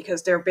a way,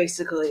 because they're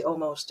basically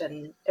almost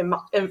an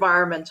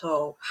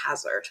environmental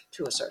hazard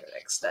to a certain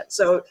extent.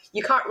 So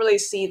you can't really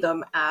see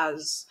them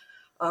as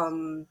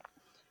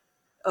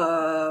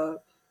a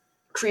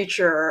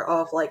creature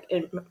of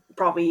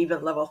probably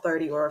even level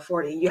 30 or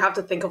 40. You have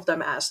to think of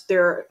them as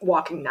they're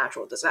walking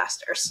natural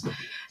disasters.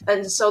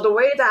 And so the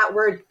way that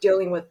we're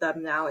dealing with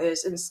them now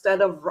is,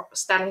 instead of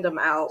standing them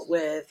out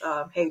with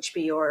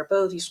HP or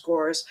ability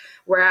scores,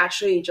 we're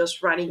actually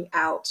just writing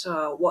out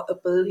what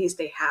abilities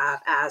they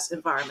have as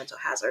environmental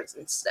hazards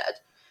instead.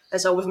 And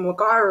so with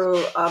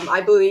Mogaru, I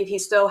believe he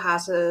still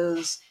has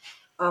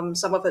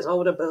some of his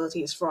old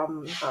abilities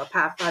from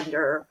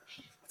Pathfinder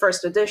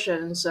First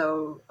Edition.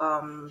 So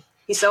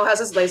he still has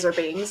his laser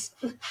beams,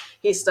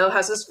 he still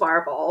has his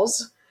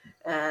fireballs,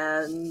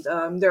 and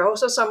there are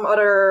also some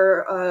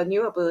other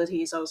new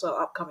abilities also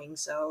upcoming.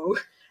 So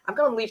I'm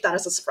going to leave that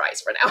as a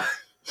surprise for now.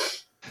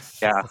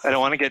 Yeah, I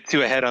don't want to get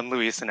too ahead on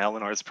Luis and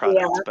Eleanor's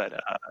product, but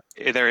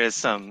there is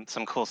some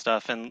cool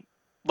stuff. And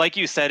like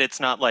you said, it's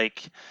not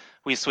like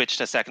we switched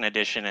to second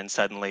edition and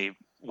suddenly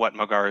what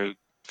Mogaru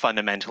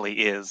fundamentally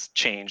is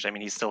changed. I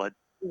mean, he's still a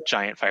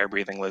giant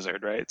fire-breathing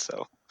lizard, right?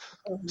 So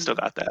still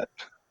got that.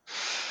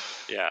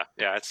 Yeah,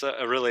 it's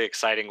a really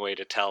exciting way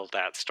to tell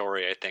that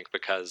story, I think,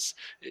 because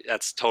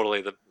that's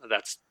totally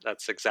that's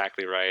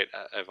exactly right.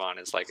 Yvonne,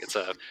 is like it's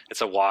a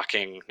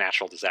walking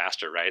natural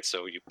disaster, right?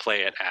 So you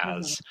play it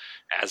as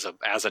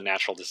a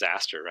natural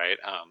disaster, right?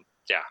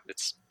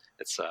 It's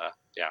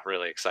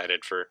really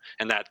excited for,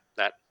 and that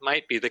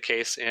might be the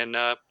case in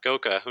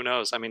Goka. Who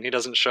knows? I mean, he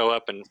doesn't show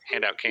up and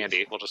hand out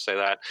candy. We'll just say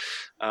that.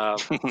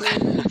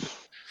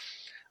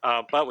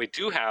 But we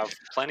do have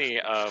plenty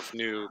of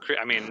new.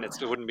 I mean,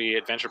 it wouldn't be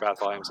Adventure Path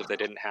volumes if they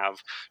didn't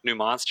have new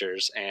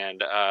monsters.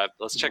 And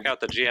let's check out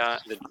the Jiangshi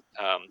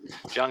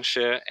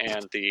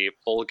and the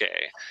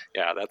Bolge.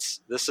 Yeah,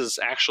 this is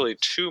actually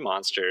 2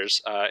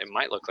 monsters. It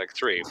might look like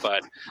 3,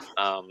 but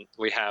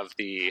we have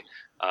the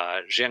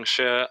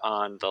Jiangshi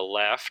on the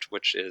left,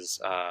 which is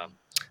I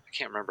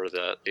can't remember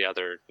the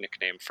other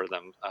nickname for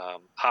them.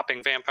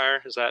 Hopping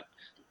vampire, is that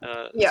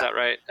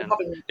right? And,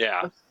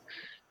 yeah.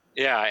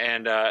 Yeah,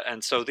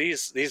 and so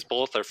these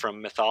both are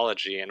from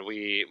mythology, and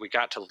we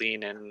got to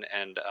lean in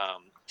and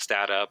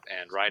stat up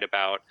and write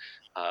about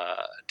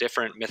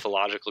different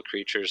mythological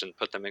creatures and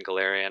put them in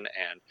Galarian,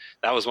 and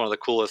that was one of the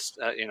coolest.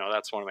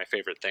 That's one of my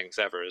favorite things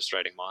ever is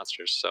writing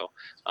monsters. So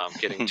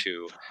getting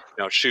to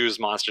choose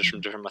monsters from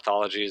different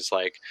mythologies,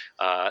 like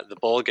the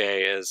Bolge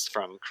is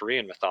from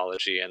Korean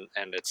mythology,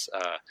 and it's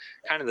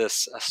kind of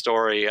this a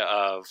story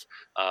of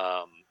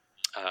a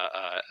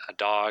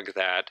dog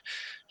that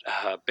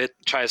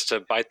tries to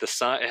bite the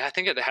sun. I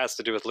think it has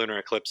to do with lunar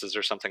eclipses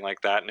or something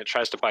like that. And it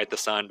tries to bite the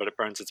sun, but it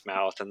burns its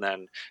mouth, and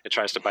then it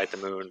tries to bite the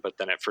moon, but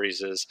then it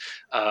freezes.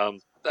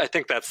 I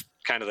think that's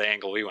kind of the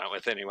angle we went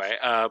with anyway.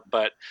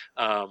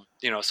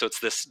 So it's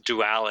this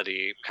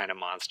duality kind of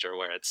monster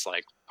where it's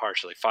like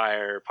partially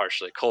fire,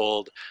 partially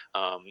cold.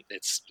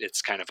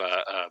 It's kind of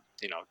a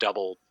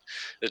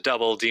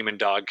double demon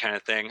dog kind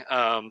of thing.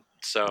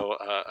 So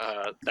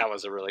that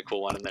was a really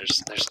cool one, and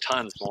there's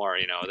tons more.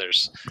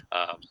 There's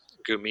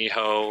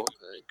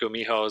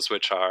Gumihos,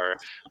 which are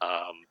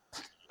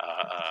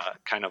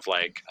kind of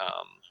like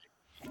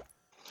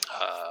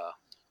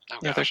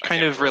they're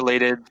kind of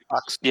related.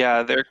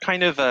 Yeah, they're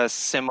kind of a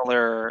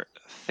similar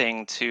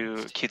thing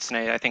to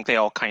Kitsune. I think they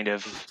all kind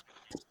of,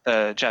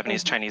 the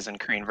Japanese, Chinese, and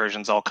Korean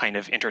versions all kind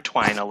of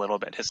intertwine a little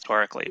bit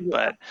historically.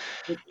 But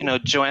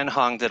Joanne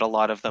Hong did a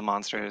lot of the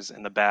monsters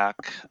in the back.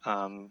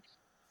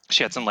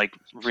 She had some like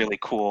really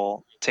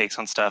cool takes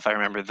on stuff. I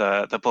remember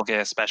the Bolge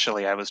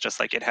especially. I was just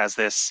like, it has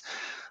this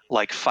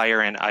like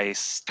fire and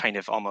ice kind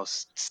of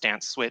almost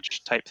stance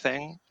switch type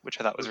thing, which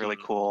I thought was really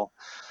cool.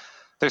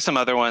 There's some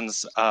other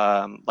ones,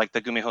 like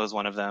the Gumiho is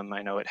one of them.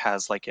 I know it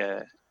has like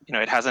it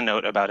has a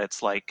note about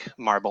its like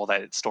marble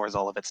that it stores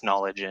all of its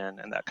knowledge in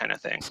and that kind of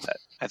thing that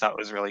I thought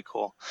was really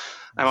cool.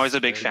 I'm always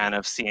a big fan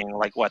of seeing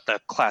like what the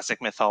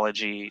classic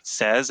mythology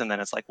says, and then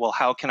it's like, well,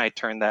 how can I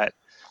turn that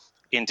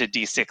into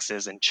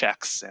D6s and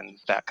checks and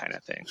that kind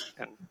of thing?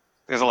 And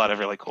there's a lot of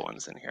really cool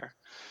ones in here.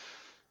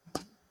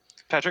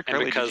 Patrick,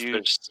 Hurley, did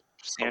you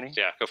see any?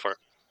 Yeah, go for it.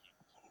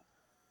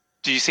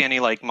 Did you see any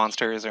like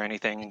monsters or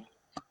anything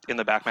in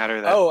the back matter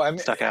that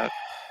stuck out?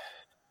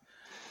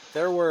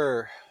 There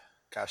were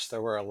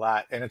a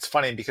lot, and it's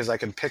funny because I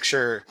can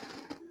picture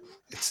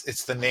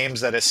it's the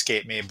names that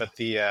escape me, but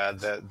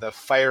the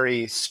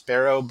fiery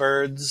sparrow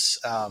birds.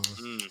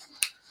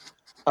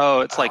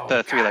 Oh, it's like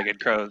the three-legged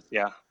crows.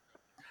 Yeah.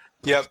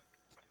 Yep.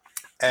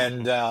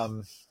 And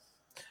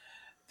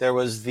there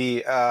was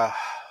they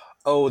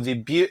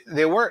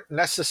weren't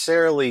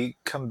necessarily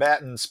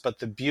combatants, but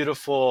the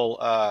beautiful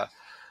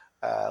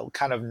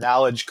kind of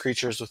knowledge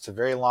creatures with the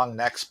very long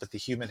necks, but the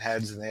human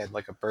heads, and they had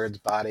like a bird's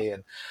body,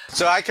 and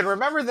so I can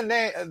remember the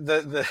name,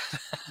 the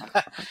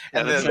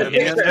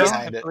picture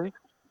behind it. What?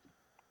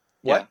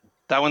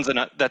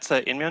 Yeah. That's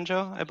the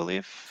Inmyeonjo, I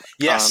believe.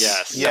 Yes.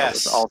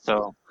 Yes.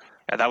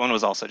 That one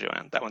was also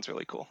Joanne. That one's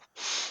really cool.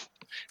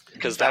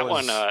 Because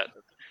one,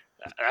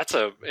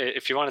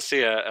 if you want to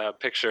see a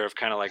picture of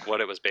kind of like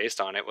what it was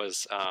based on, it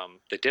was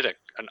they did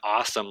an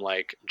awesome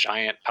like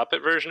giant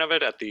puppet version of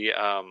it at the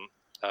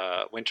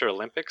Winter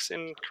Olympics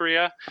in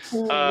Korea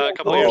a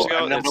couple of years ago.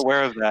 I'm not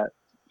aware of that.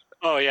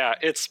 Oh yeah,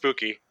 it's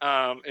spooky.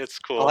 It's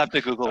cool. I'll have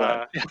to Google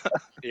that.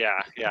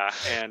 Yeah,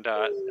 and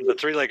the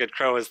three-legged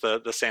crow is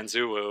the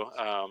Sanzuwu.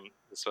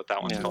 That's what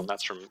that one's called. And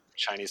that's from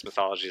Chinese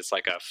mythology. It's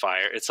like a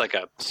fire. It's like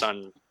a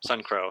sun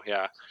crow.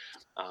 Yeah.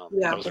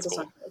 Those are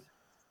cool.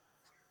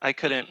 I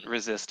couldn't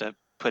resist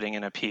putting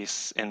in a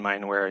piece in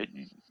mine where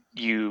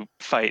you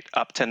fight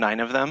up to 9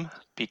 of them,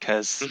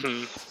 because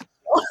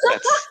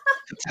that's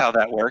how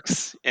that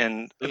works.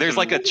 And there's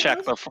like a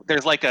check before,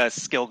 there's like a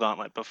skill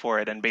gauntlet before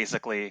it, and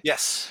basically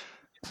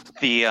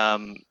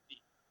the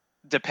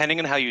depending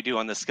on how you do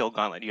on the skill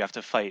gauntlet, you have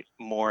to fight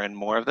more and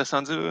more of the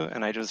Sanzu,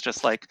 and I was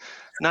just like,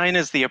 9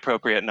 is the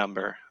appropriate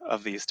number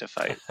of these to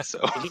fight.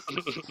 So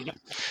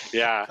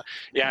yeah,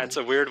 it's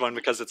a weird one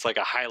because it's like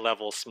a high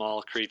level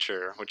small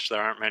creature, which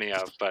there aren't many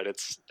of, but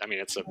it's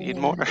need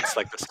more. It's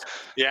like this.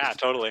 Yeah,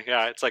 totally.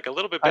 Yeah, it's like a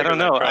little bit bigger. I don't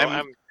know.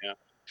 Yeah.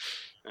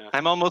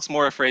 I'm almost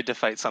more afraid to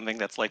fight something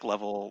that's like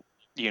level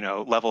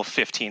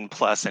 15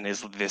 plus and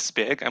is this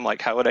big. I'm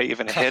like, how would I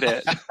even hit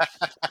it? I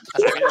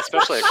mean,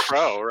 especially a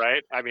crow,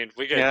 right? I mean,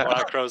 we get a lot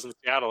of crows in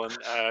Seattle, and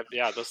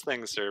those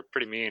things are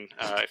pretty mean.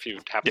 If you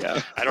happen,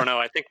 I don't know.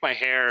 I think my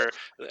hair,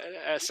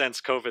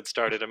 since COVID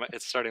started,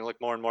 it's starting to look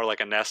more and more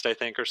like a nest, I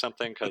think, or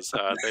something, because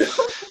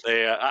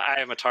I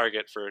am a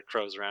target for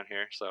crows around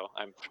here, so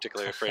I'm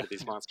particularly afraid of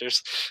these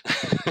monsters.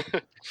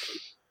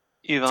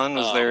 Yvonne,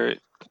 was there?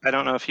 I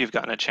don't know if you've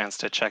gotten a chance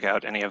to check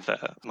out any of the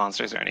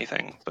monsters or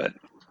anything, but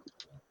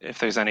if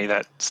there's any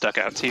that stuck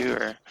out to you,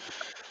 or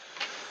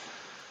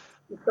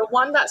the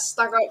one that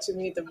stuck out to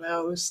me the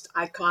most,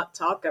 I can't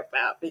talk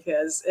about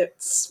because it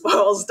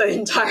spoils the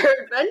entire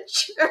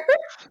adventure.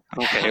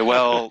 Okay,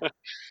 well,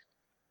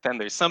 then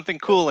there's something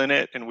cool in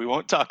it, and we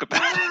won't talk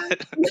about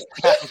it.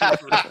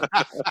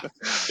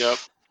 Yep.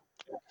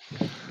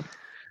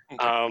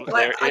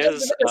 There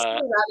is.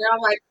 I'm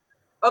like,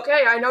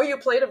 okay, I know you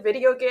played a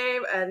video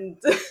game, and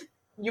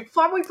you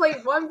probably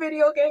played one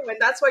video game, and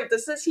that's why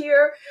this is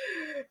here.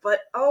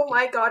 But oh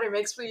my god, it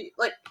makes me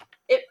like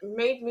it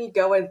made me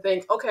go and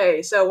think.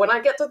 Okay, so when I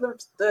get to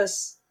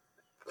this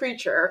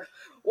creature,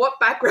 what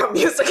background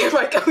music am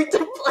I going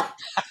to play?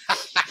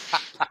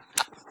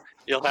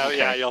 You'll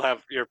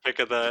have your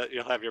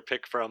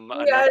pick from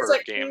a Yeah, number it's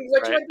like of games,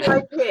 which right? one do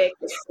I pick?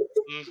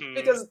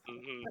 Because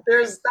Mm-hmm.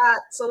 there's that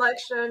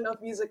selection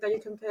of music that you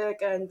can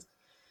pick, and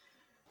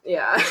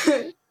yeah.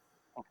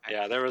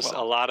 Yeah, there was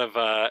a lot of,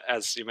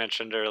 as you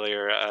mentioned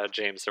earlier,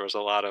 James. There was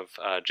a lot of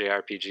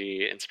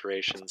JRPG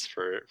inspirations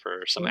for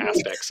some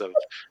aspects of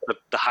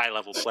the high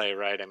level play,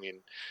 right? I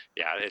mean,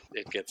 yeah,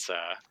 it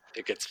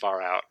gets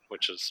far out,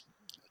 which is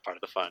part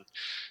of the fun.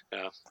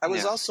 Yeah. I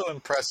was also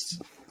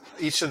impressed.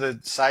 Each of the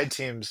side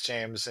teams,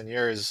 James, and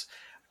yours,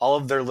 all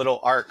of their little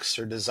arcs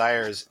or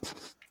desires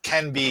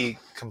can be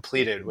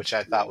completed, which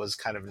I thought was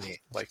kind of neat.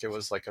 Like it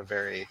was like a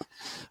very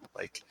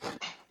like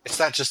it's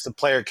not just the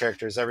player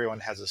characters; everyone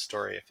has a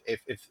story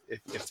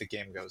if the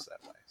game goes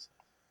that way.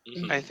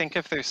 So. I think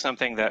if there's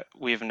something that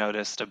we've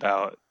noticed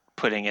about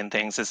putting in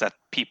things is that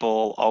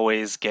people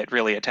always get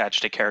really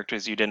attached to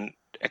characters you didn't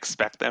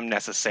expect them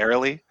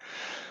necessarily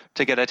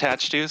to get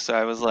attached to. So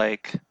I was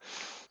like,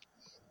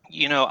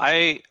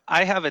 I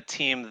have a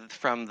team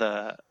from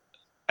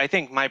I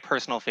think my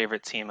personal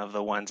favorite team of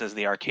the ones is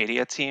the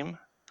Arcadia team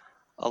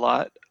a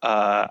lot.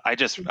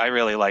 I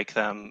really like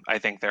them. I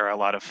think they're a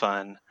lot of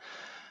fun.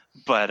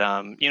 But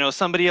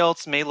somebody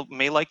else may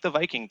like the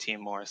Viking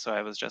team more. So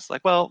I was just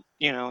like, well,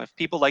 if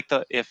people like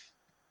the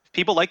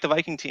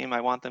Viking team,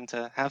 I want them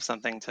to have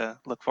something to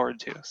look forward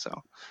to. So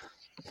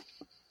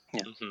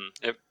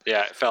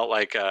yeah. It felt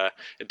like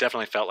it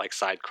definitely felt like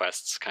side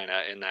quests kind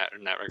of in that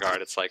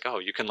regard. It's like, oh,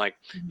 you can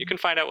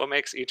find out what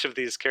makes each of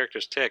these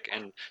characters tick,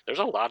 and there's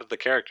a lot of the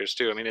characters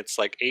too. I mean, it's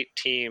like 8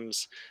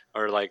 teams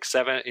or like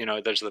 7.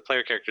 There's the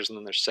player characters, and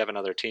then there's 7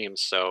 other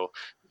teams. So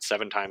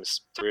 7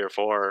 times 3 or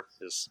 4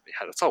 is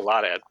that's a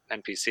lot of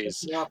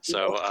NPCs.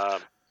 So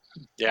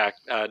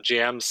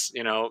GMs,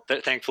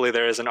 thankfully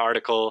there is an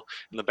article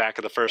in the back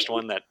of the first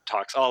one that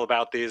talks all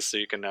about these, so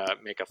you can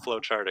make a flow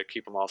chart to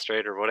keep them all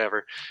straight or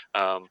whatever.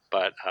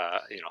 But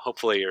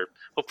hopefully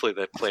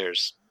the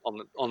players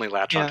only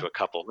latch onto a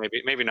couple,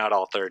 maybe not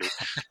all 30.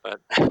 But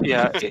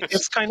yeah,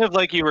 it's kind of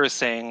like you were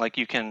saying, like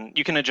you can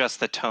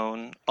adjust the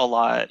tone a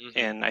lot,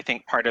 and I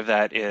think part of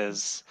that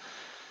is,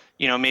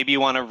 maybe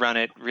you want to run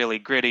it really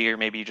gritty, or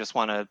maybe you just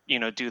want to,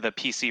 do the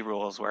PC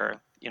rules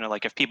where,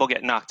 like if people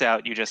get knocked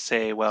out, you just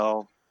say,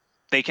 well,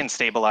 they can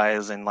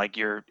stabilize, and like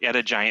you're at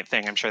a giant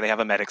thing. I'm sure they have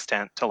a medic's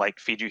tent to like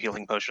feed you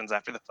healing potions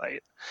after the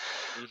fight.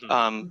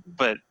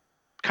 But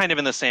kind of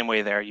in the same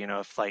way there,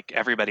 if like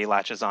everybody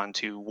latches on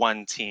to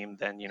one team,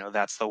 then,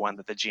 that's the one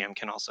that the GM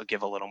can also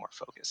give a little more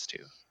focus to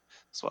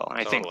as well. And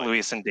I think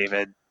Luis and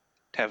David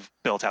have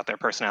built out their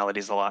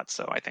personalities a lot.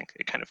 So I think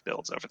it kind of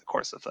builds over the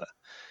course of the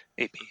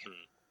AP.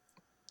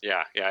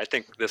 Yeah, I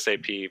think this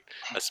AP,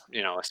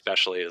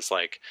 especially is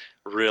like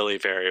really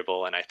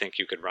variable, and I think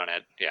you could run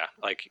it,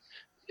 like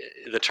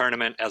the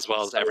tournament as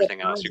well as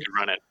everything else. You could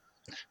run it,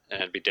 and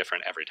it'd be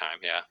different every time.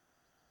 Yeah.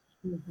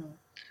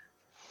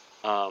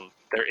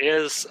 There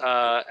is,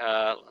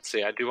 let's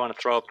see, I do want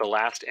to throw up the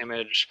last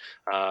image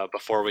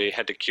before we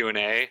head to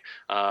Q&A,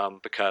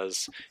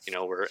 because,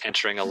 we're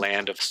entering a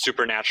land of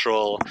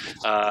supernatural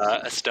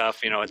stuff.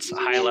 It's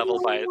high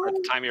level by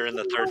the time you're in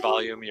the 3rd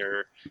volume,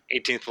 you're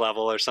 18th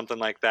level or something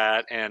like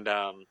that. And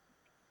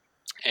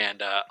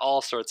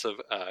all sorts of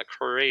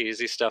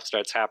crazy stuff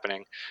starts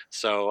happening.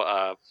 So,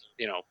 I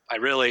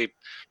really,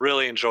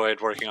 really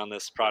enjoyed working on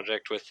this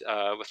project with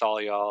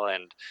all y'all,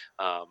 and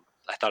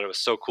I thought it was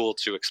so cool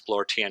to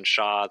explore Tian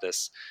Sha,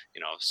 this,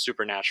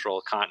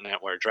 supernatural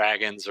continent where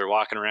dragons are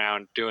walking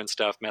around doing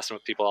stuff, messing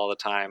with people all the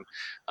time.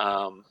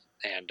 I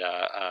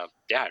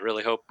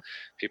really hope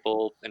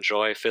people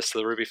enjoy Fist of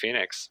the Ruby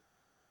Phoenix.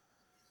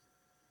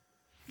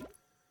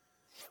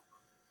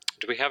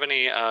 Do we have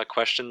any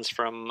questions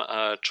from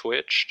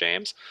Twitch,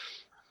 James?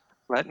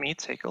 Let me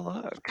take a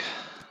look.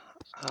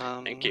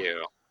 Thank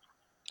you.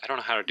 I don't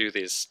know how to do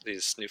these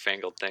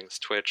newfangled things,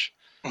 Twitch.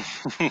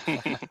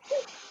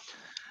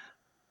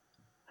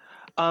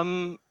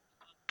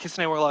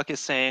 Kisne Warlock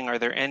is saying, are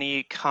there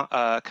any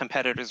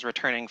competitors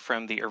returning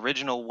from the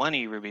original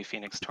 1E Ruby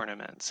Phoenix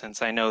tournament?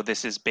 Since I know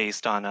this is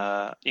based on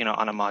a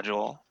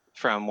module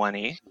from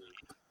 1E.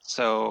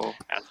 So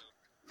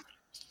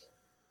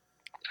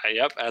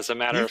yep. As a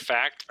matter of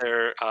fact,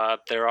 there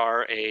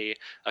are a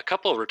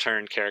couple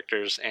return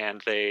characters,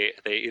 and they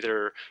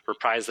either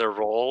reprise their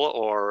role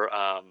or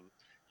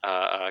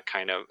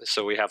kind of.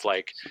 So we have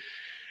like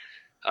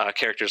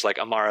characters like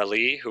Amara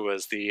Lee, who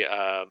was the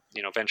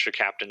venture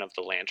captain of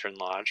the Lantern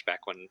Lodge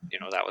back when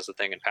that was the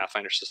thing in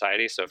Pathfinder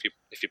Society. So if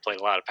you played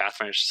a lot of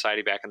Pathfinder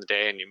Society back in the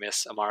day and you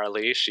miss Amara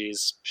Lee, she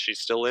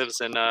still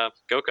lives in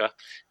Goka,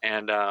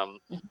 and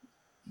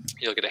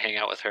you'll get to hang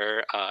out with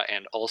her.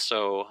 And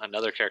also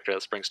another character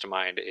that springs to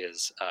mind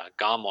is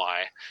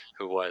Gamwai,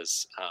 who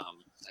was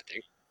I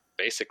think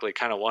basically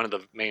kind of one of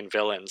the main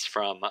villains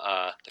from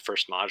the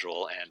first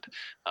module, and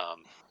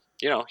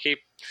maybe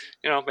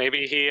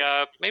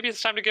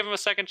it's time to give him a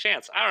second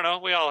chance. I don't know.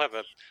 We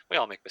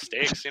all make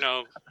mistakes.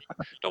 Don't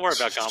worry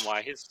about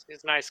Gamwai. He's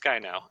a nice guy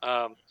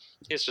now.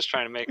 He's just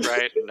trying to make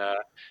right, and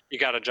he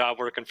got a job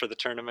working for the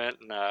tournament.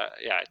 And I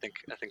think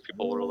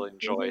people will really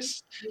enjoy.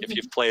 If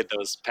you've played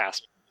those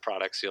past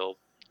products, you'll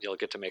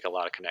get to make a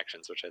lot of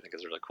connections, which I think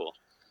is really cool.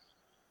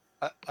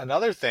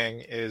 Another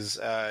thing is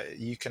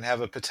you can have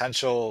a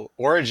potential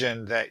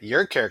origin that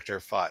your character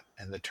fought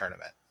in the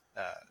tournament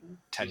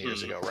 10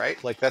 years ago,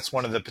 right? Like that's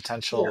one of the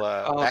potential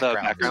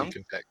backgrounds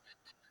you can pick.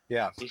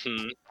 Yeah.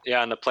 Mm-hmm.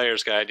 Yeah, in the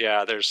player's guide,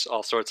 there's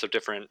all sorts of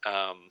different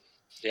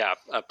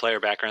player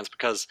backgrounds,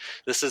 because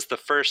this is the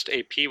first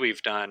AP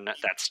we've done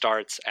that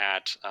starts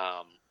at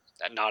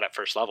not at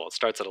first level. It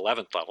starts at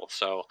 11th level.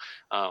 So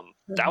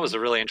that was a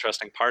really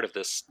interesting part of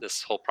this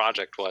whole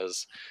project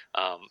was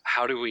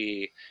how do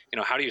you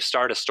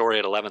start a story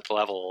at 11th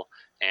level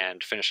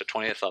and finish at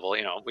 20th level?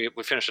 We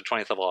finish at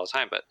 20th level all the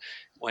time, but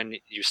when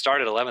you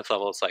start at 11th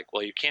level, it's like,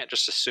 well, you can't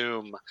just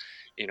assume,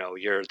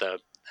 you're the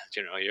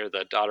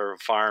daughter of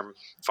a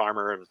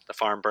farmer and the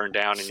farm burned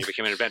down and you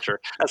became an adventurer.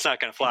 That's not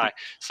going to fly.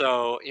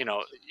 So,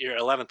 your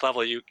 11th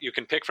level, you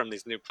can pick from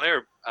these new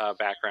player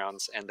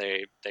backgrounds, and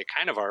they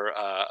kind of are,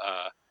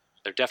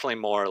 they're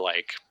definitely more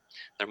like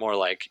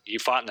you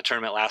fought in the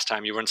tournament last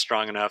time, you weren't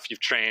strong enough,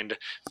 you've trained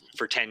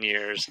for 10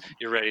 years,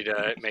 you're ready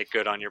to make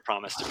good on your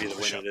promise to be the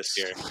winner this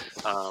year.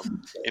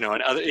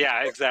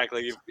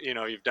 Exactly.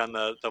 You've done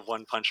the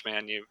One Punch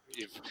Man.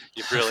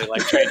 You've really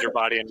trained your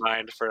body and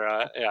mind for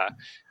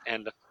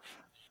and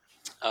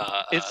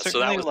so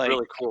that was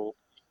really cool.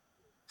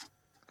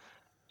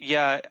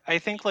 Yeah, I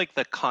think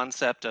the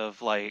concept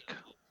of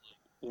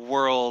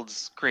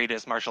world's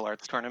greatest martial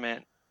arts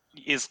tournament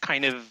is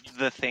kind of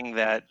the thing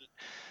that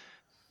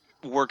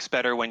works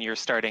better when you're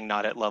starting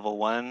not at level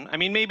 1. I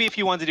mean, maybe if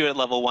you wanted to do it at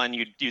level 1,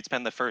 you'd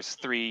spend the first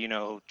 3,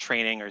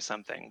 training or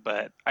something.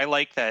 But I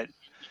like that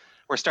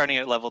we're starting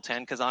at level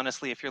 10, because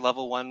honestly, if you're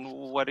level 1,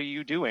 what are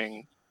you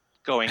doing?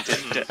 Going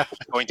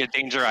to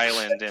Danger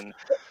Island and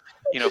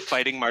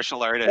fighting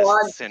martial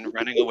artists and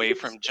running away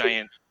from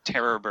giant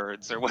terror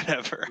birds or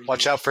whatever.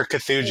 Watch out for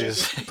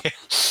Cthulhu's.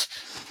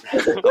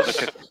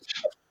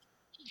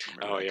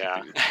 Oh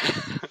yeah.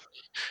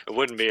 It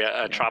wouldn't be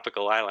a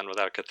tropical island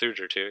without a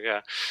Cthulhu too.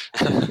 Yeah.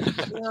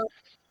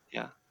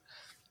 Yeah.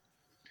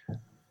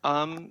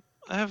 I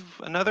have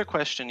another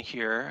question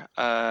here.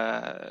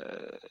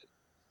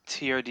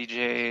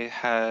 TRDJ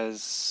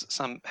has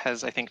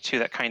I think 2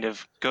 that kind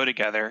of go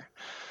together.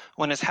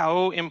 One is,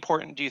 how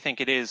important do you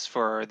think it is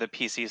for the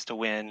PCs to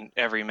win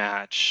every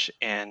match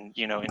and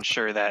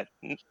ensure that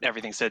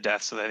everything's to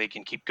death so that they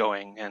can keep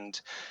going? And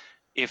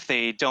if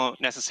they don't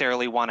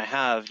necessarily want to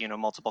have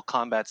multiple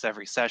combats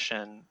every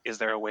session, is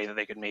there a way that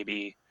they could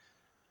maybe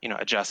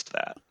adjust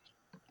that?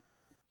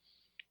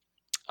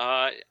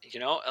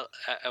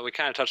 We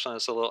kind of touched on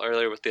this a little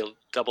earlier with the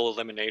double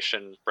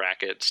elimination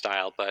bracket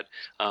style, but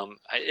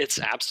it's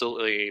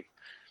absolutely,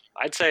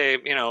 I'd say,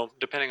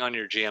 depending on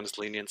your GM's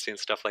leniency and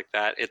stuff like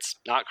that, it's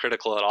not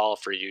critical at all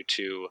for you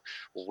to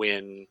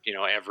win,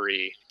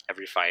 every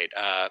fight.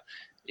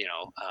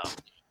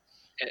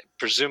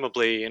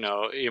 Presumably,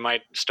 you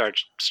might start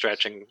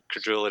stretching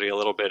credulity a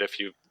little bit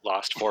if you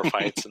lost 4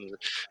 fights and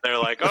they're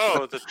like,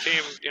 oh, the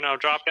team,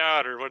 dropped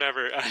out or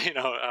whatever.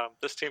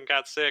 This team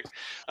got sick.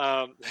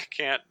 They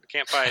can't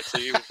fight, so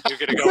you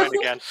get to go in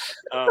again.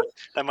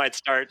 That might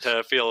start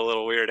to feel a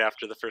little weird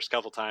after the first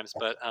couple times,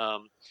 but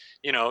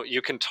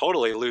you can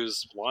totally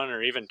lose 1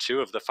 or even 2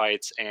 of the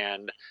fights,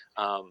 and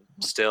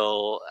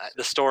still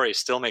the story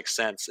still makes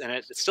sense, and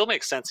it still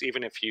makes sense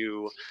even if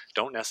you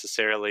don't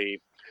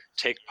necessarily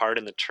take part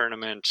in the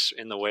tournament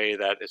in the way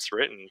that it's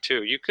written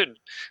too. You could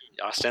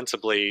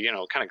ostensibly,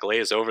 kind of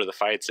glaze over the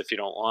fights if you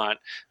don't want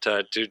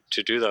to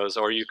do those,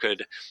 or you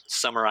could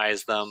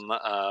summarize them,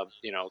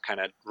 kind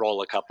of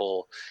roll a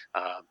couple,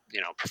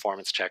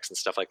 performance checks and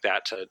stuff like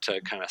that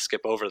to kind of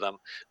skip over them.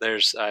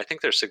 I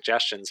think there's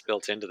suggestions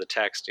built into the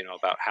text,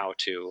 about how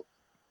to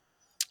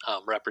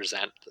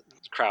represent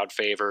crowd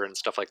favor and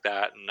stuff like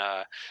that, and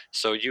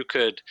so you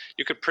could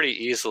pretty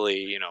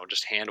easily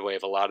just hand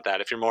wave a lot of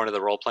that if you're more into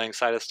the role playing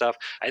side of stuff.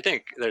 I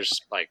think there's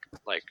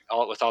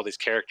with all these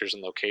characters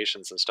and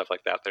locations and stuff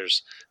like that,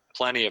 there's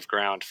plenty of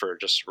ground for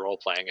just role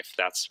playing if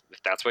that's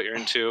what you're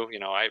into.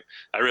 I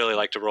really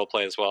like to role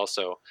play as well,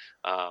 so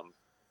I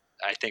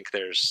think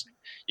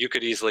you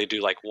could easily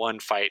do 1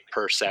 fight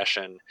per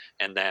session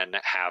and then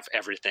have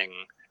everything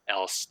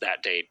else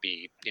that day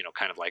be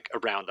kind of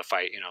around the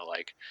fight,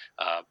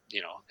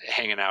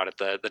 hanging out at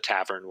the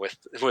tavern with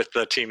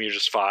the team you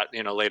just fought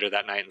later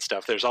that night and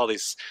stuff. There's all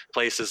these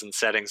places and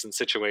settings and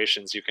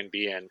situations you can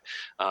be in.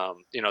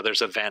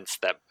 There's events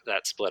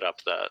that split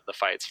up the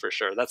fights for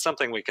sure. That's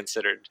something we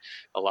considered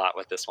a lot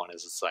with this one,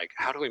 is it's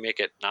how do we make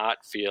it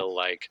not feel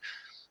like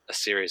a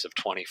series of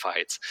 20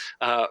 fights,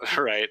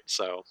 right?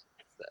 So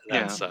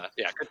that's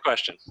good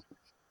question.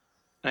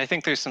 And I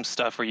think there's some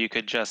stuff where you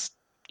could just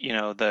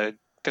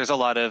the there's a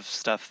lot of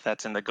stuff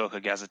that's in the Goka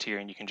Gazetteer,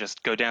 and you can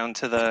just go down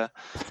to the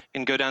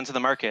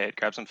market,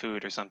 grab some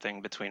food or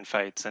something between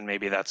fights, and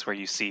maybe that's where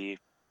you see,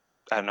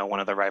 I don't know, one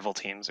of the rival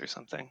teams or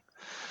something.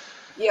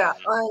 Yeah,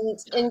 and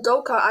in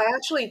Goka, I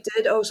actually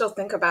did also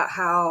think about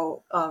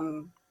how,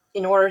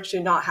 in order to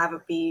not have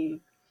it be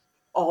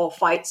all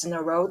fights in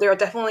a row, there are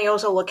definitely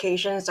also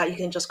locations that you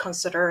can just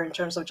consider in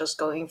terms of just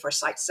going for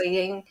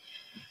sightseeing.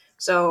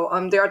 So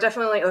there are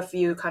definitely a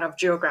few kind of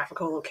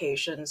geographical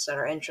locations that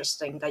are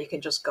interesting that you can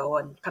just go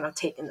and kind of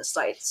take in the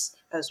sights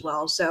as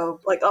well.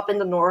 So like up in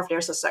the north,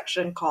 there's a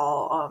section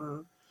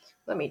called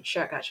let me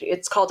check actually.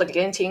 It's called the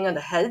Ginting and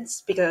the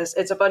Heads because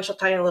it's a bunch of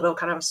tiny little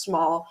kind of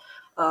small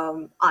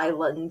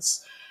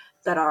islands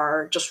that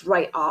are just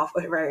right off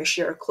a very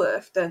sheer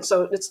cliff. And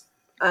so it's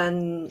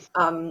in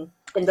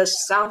the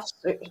south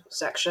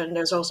section,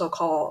 there's also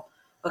called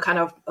a kind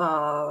of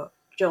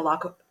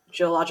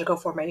geological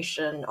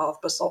formation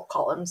of basalt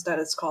columns that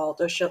is called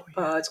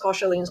it's called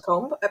Shilling's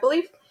Combe, I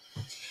believe.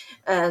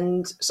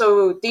 And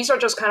so these are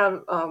just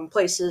kind of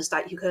places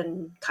that you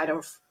can kind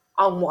of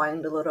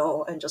unwind a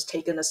little and just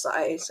take in the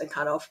sights and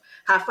kind of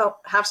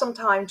have some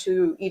time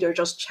to either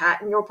just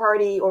chat in your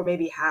party or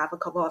maybe have a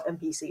couple of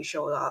NPCs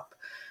show up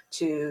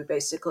to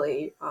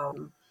basically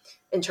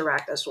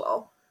interact as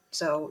well.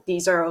 So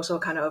these are also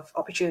kind of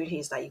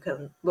opportunities that you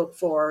can look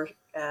for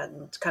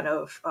and kind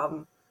of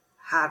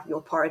have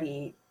your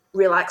party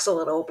relax a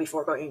little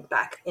before going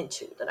back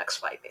into the next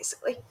fight,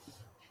 basically.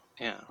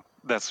 Yeah,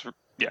 that's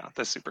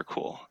super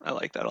cool. I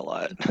like that a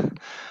lot.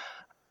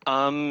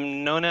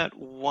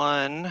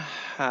 Nonet1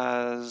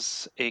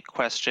 has a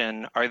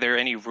question. Are there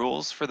any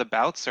rules for the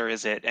bouts, or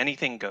is it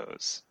anything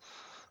goes?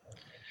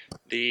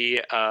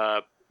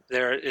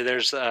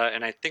 There's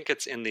and I think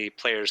it's in the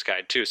player's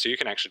guide too, so you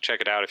can actually check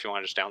it out if you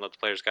want to just download the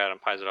player's guide on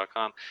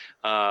Paizo.com.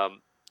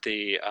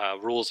 The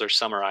rules are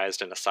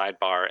summarized in a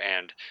sidebar,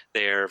 and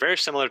they're very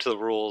similar to the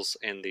rules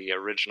in the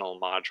original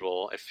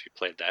module. If you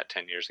played that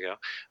 10 years ago,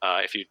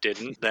 if you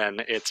didn't,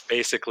 then it's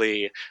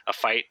basically a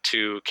fight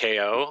to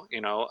KO.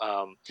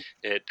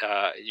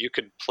 You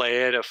could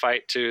play it a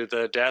fight to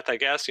the death, I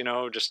guess.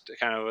 Just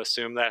kind of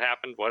assume that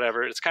happened.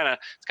 Whatever. It's kind of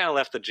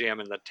left the GM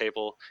in the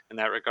table in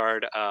that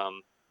regard.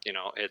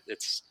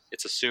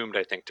 It's assumed,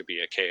 I think, to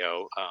be a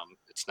KO.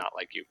 It's not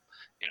like you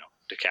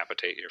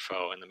decapitate your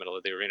foe in the middle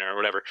of the arena or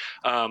whatever,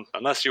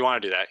 unless you want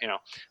to do that,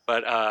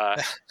 But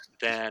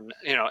then,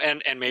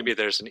 and maybe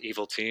there's an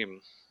evil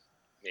team,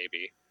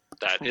 maybe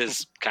that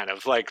is kind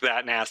of like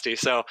that nasty.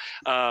 So,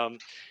 but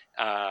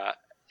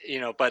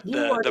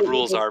the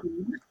rules are,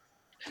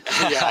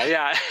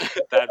 yeah,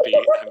 that'd be.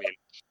 I mean,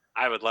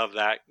 I would love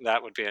that.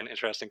 That would be an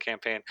interesting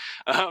campaign.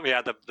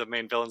 The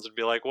main villains would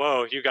be like,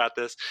 "Whoa, you got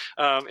this."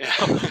 Go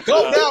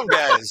down,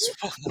 guys.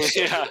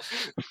 yeah,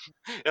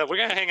 we're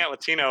gonna hang out with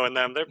Tino and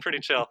them. They're pretty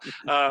chill.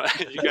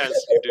 You guys,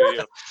 you do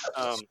you.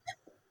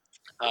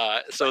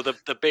 So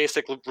the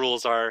basic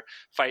rules are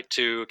fight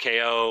to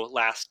KO,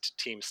 last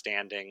team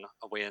standing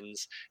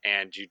wins,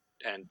 and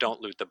don't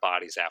loot the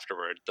bodies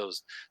afterward.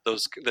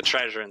 The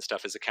treasure and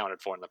stuff is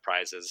accounted for in the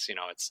prizes.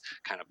 It's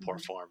kind of poor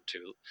form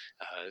to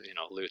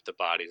loot the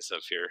bodies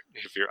of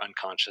your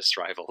unconscious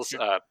rivals.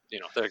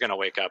 They're gonna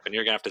wake up and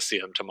you're gonna have to see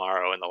them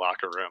tomorrow in the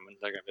locker room, and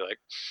they're gonna be like,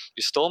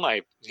 you stole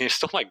my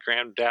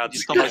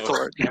granddad's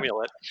sword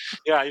amulet.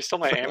 Yeah, you stole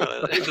my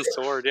amulet. The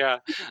sword. Yeah.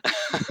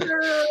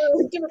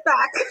 Give it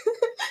back.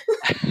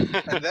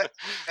 and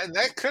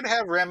that could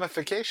have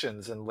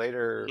ramifications in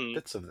later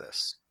bits of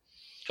this.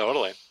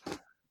 Totally.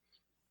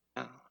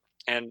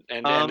 And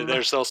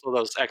there's also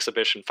those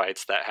exhibition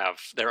fights that have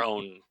their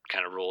own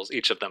kind of rules.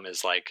 Each of them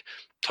is like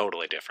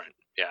totally different.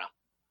 Yeah.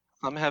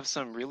 Some have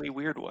some really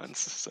weird ones.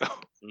 So.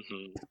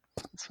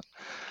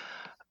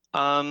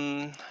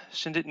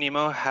 Shindit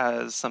Nemo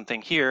has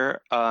something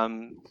here.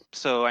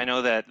 So I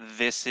know that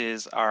this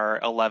is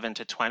our 11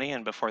 to 20,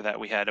 and before that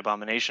we had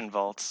Abomination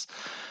Vaults.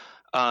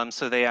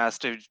 So they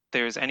asked if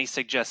there's any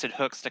suggested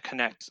hooks to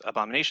connect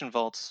Abomination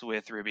Vaults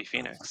with Ruby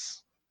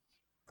Phoenix.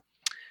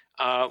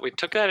 We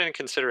took that into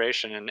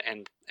consideration,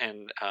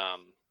 and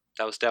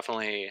that was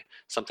definitely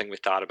something we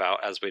thought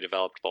about as we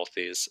developed both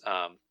these.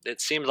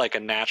 It seemed like a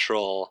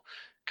natural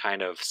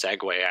kind of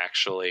segue,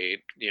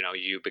 actually.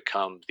 You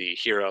become the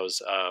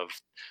heroes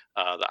of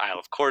the Isle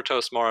of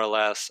Kortos, more or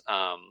less.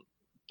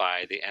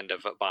 By the end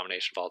of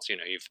Abomination Vaults,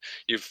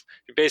 you've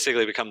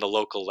basically become the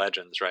local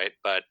legends, right?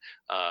 But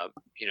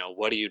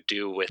what do you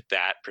do with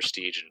that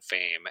prestige and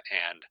fame?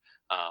 And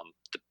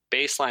the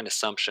baseline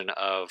assumption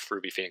of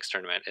Ruby Phoenix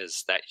Tournament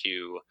is that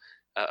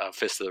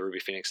Fist of the Ruby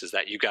Phoenix is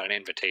that you got an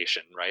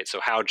invitation, right? So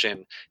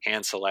Haojin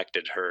hand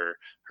selected her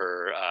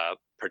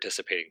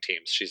participating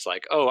teams. She's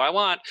like,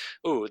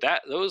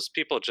 those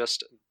people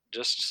just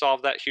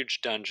solved that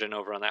huge dungeon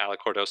over on the Isle of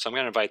Kortos, so I'm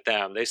going to invite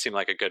them. They seem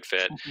like a good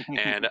fit.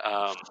 And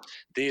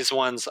these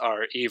ones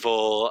are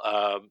evil,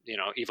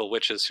 evil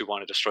witches who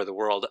want to destroy the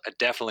world. I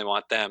definitely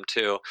want them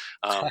too,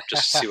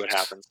 just to see what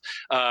happens.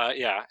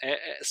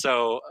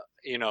 So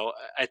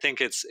I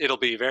think it'll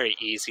be very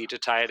easy to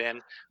tie it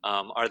in.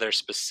 Are there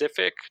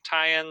specific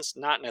tie-ins?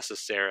 Not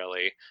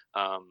necessarily.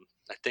 I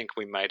think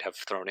we might have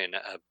thrown in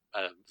a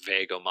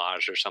vague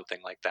homage or something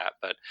like that.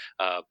 But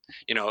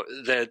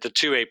the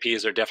two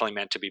APs are definitely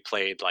meant to be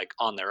played like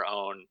on their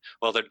own.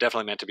 Well, they're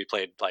definitely meant to be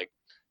played like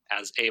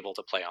as able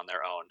to play on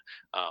their own.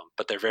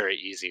 But they're very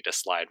easy to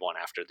slide one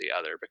after the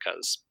other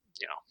because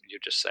you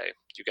just say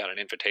you got an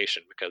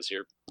invitation because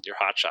you're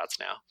hot shots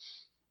now.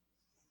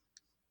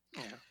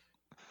 Yeah.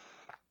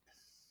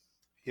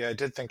 Yeah, I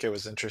did think it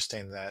was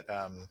interesting that,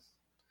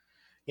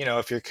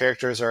 if your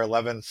characters are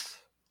 11th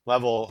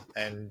level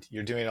and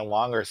you're doing a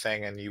longer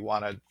thing and you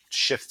want to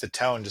shift the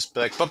tone, just be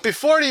like, but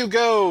before you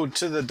go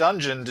to the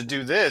dungeon to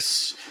do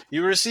this,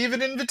 you receive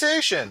an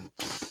invitation.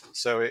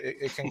 So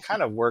it can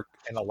kind of work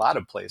in a lot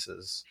of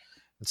places.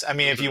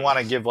 If you want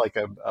to give like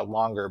a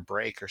longer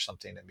break or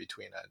something in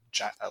between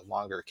a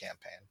longer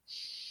campaign.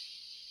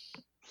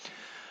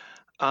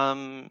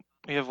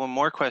 We have one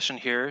more question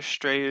here.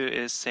 Streyu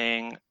is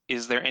saying,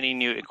 is there any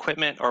new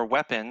equipment or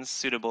weapons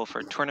suitable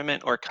for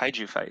tournament or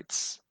kaiju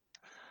fights?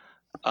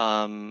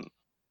 I'm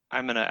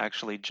going to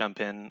actually jump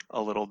in a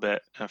little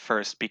bit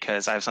first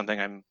because I have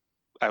something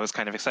I was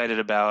kind of excited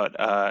about.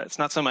 It's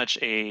not so much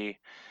a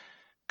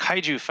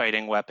kaiju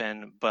fighting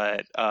weapon,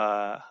 but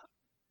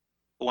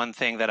one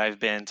thing that I've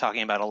been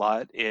talking about a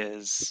lot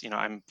is,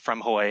 I'm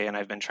from Hawaii and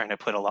I've been trying to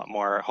put a lot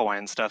more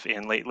Hawaiian stuff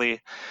in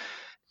lately.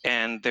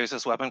 And there's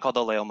this weapon called the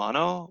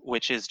Leomano,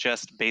 which is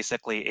just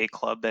basically a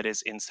club that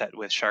is inset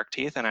with shark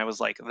teeth. And I was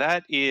like,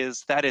 that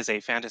is a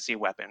fantasy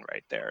weapon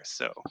right there.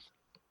 So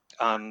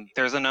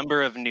there's a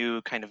number of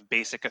new kind of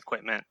basic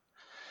equipment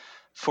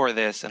for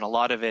this, and a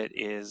lot of it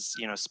is,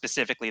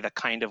 specifically the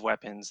kind of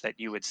weapons that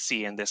you would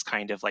see in this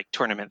kind of like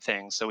tournament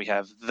thing. So we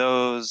have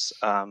those.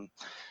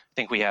 I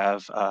think we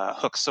have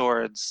hook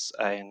swords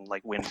and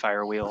like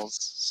windfire wheels.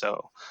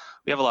 So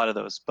we have a lot of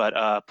those,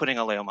 but putting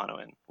a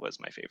Leomano in was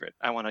my favorite.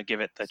 I want to give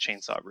it the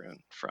chainsaw rune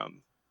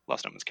from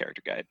Lost Omens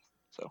character guide.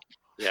 So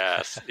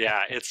yes,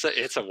 yeah, it's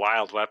a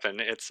wild weapon.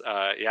 It's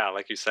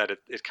like you said,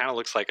 it kind of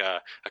looks like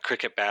a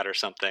cricket bat or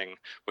something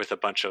with a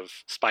bunch of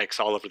spikes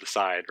all over the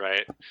side,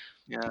 right?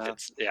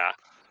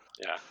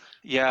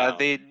 Yeah.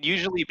 They'd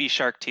usually be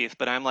shark teeth,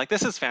 but I'm like,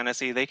 this is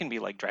fantasy. They can be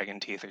like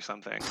dragon teeth or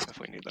something if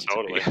we need them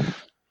totally. To be.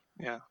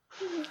 Yeah.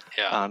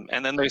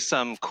 And then there's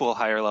some cool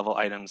higher level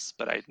items,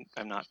 but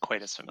I'm not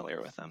quite as familiar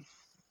with them.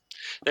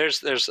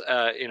 There's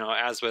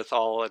as with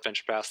all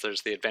Adventure Paths,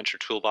 there's the adventure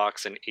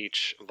toolbox in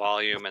each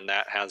volume, and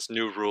that has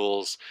new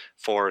rules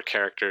for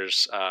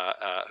characters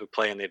who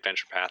play in the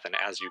Adventure Path. And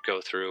as you go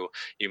through,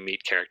 you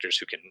meet characters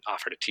who can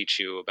offer to teach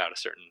you about a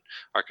certain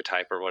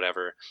archetype or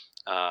whatever,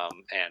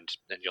 and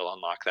then you'll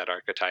unlock that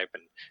archetype.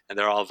 And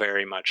they're all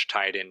very much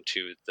tied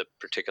into the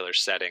particular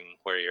setting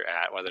where you're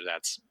at, whether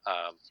that's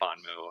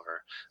Banmu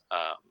or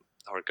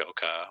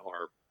Goka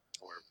or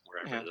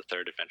wherever the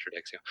third adventure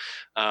takes you.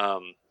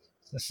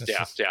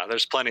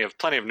 There's plenty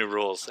of new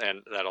rules,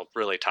 and that'll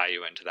really tie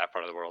you into that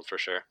part of the world for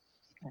sure.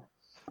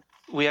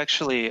 We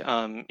actually,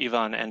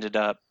 Yvonne, ended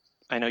up,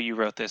 I know you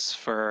wrote this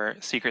for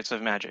Secrets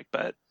of Magic,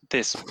 but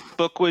this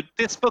book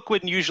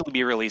wouldn't usually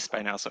be released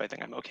by now, so I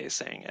think I'm okay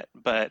saying it.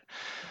 But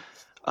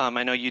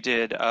I know you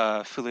did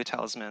Fulu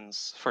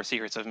Talismans for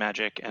Secrets of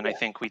Magic, and I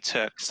think we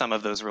took some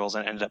of those rules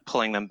and ended up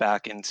pulling them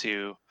back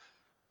into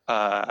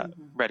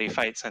Ready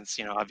Fight, since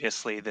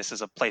obviously this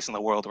is a place in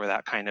the world where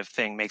that kind of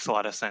thing makes a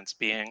lot of sense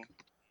being.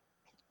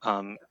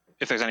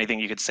 If there's anything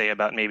you could say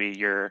about maybe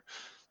your,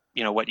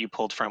 what you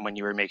pulled from when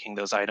you were making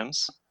those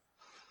items.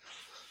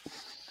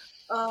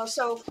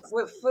 So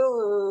with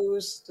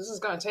Fulu's, this is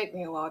going to take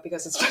me a while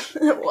because it's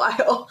been a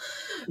while.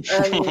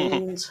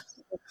 And let's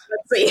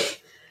see.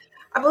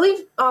 I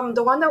believe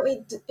the one that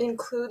we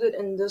included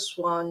in this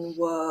one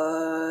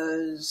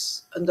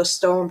was the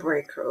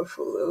Stonebreaker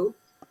Fulu.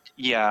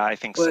 Yeah, I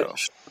think so.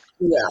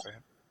 Yeah.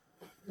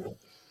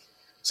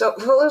 So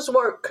Fulu's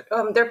work,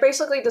 they're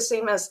basically the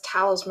same as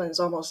talismans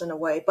almost in a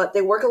way, but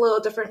they work a little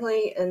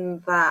differently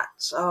in that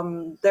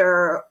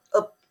they're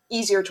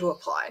easier to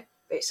apply,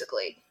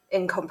 basically,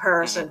 in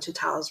comparison to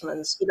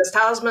talismans. Because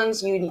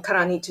talismans, you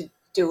kind of need to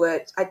do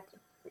it,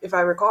 if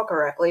I recall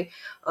correctly,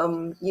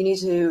 you need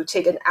to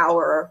take an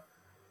hour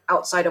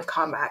outside of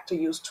combat to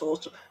use tools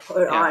to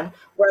put it on.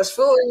 Whereas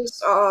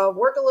Fulu's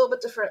work a little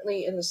bit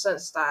differently in the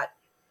sense that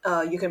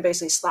you can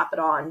basically slap it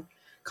on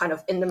kind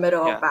of in the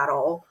middle of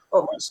battle,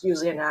 almost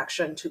using an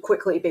action to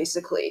quickly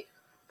basically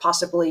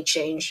possibly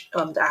change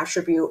the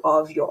attribute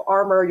of your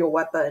armor, your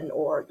weapon,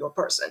 or your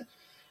person.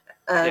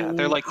 And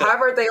they're like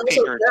however, they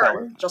also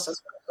learn just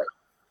as quickly.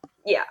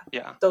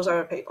 Yeah, those are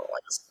the paper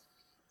ones.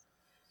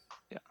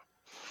 Yeah.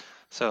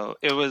 So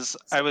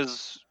I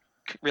was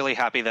really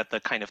happy that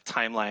the kind of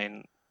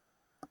timeline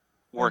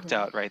worked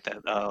out, right?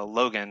 That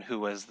Logan, who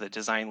was the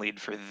design lead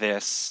for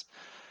this,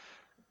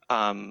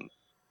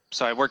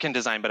 so I work in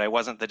design, but I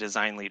wasn't the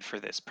design lead for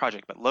this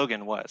project, but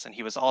Logan was, and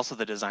he was also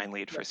the design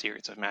lead for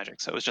Secrets of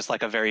Magic. So it was just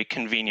like a very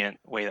convenient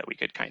way that we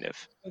could kind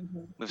of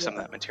move some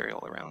of that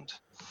material around.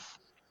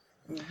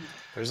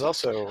 There's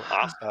also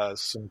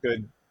some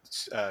good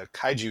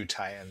kaiju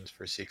tie-ins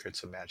for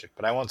Secrets of Magic,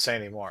 but I won't say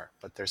any more.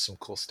 But there's some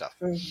cool stuff.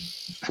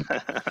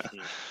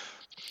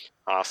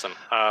 Awesome.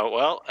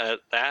 Well,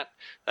 that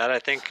I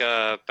think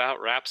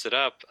about wraps it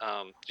up.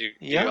 Do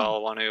you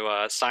all want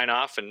to sign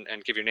off and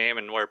give your name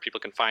and where people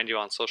can find you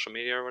on social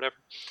media or whatever?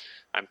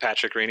 I'm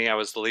Patrick Reaney. I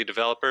was the lead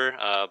developer.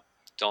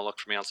 Don't look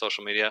for me on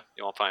social media.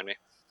 You won't find me.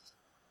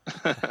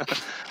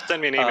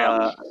 Send me an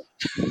email.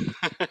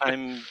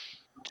 I'm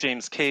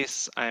James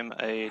Case. I'm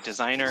a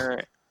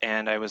designer,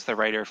 and I was the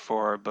writer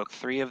for book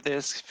 3 of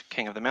this,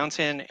 King of the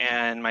Mountain,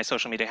 and my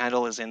social media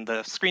handle is in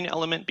the screen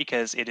element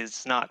because it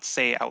is not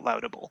say out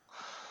loudable.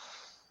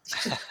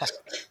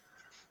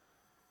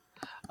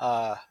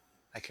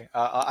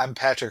 I'm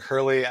Patrick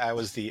Hurley. I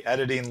was the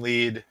editing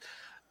lead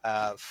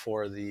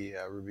for the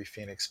Ruby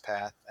Phoenix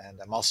Path, and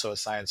I'm also a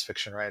science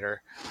fiction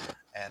writer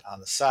and on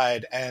the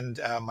side. And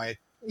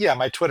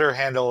my Twitter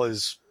handle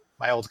is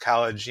my old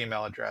college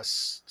email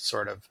address,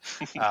 sort of,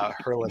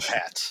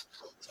 Hurlipat.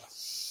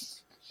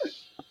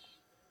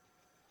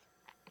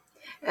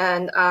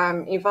 And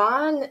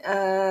Yvonne,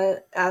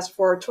 as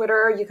for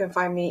Twitter, you can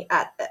find me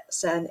at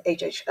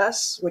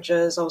SenHHS, which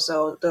is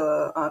also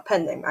the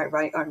pen name I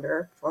write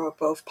under for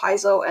both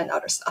Paizo and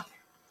other stuff.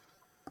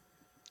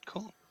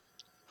 Cool.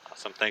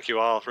 Awesome. Thank you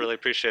all. Really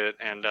appreciate it.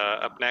 And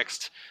up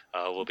next,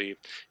 you'll be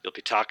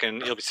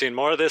seeing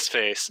more of this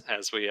face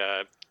as we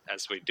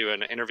do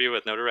an interview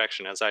with No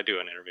Direction, as I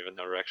do an interview with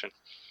No Direction.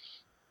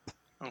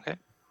 Okay.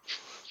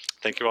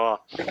 Thank you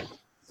all.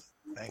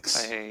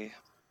 Thanks. Bye.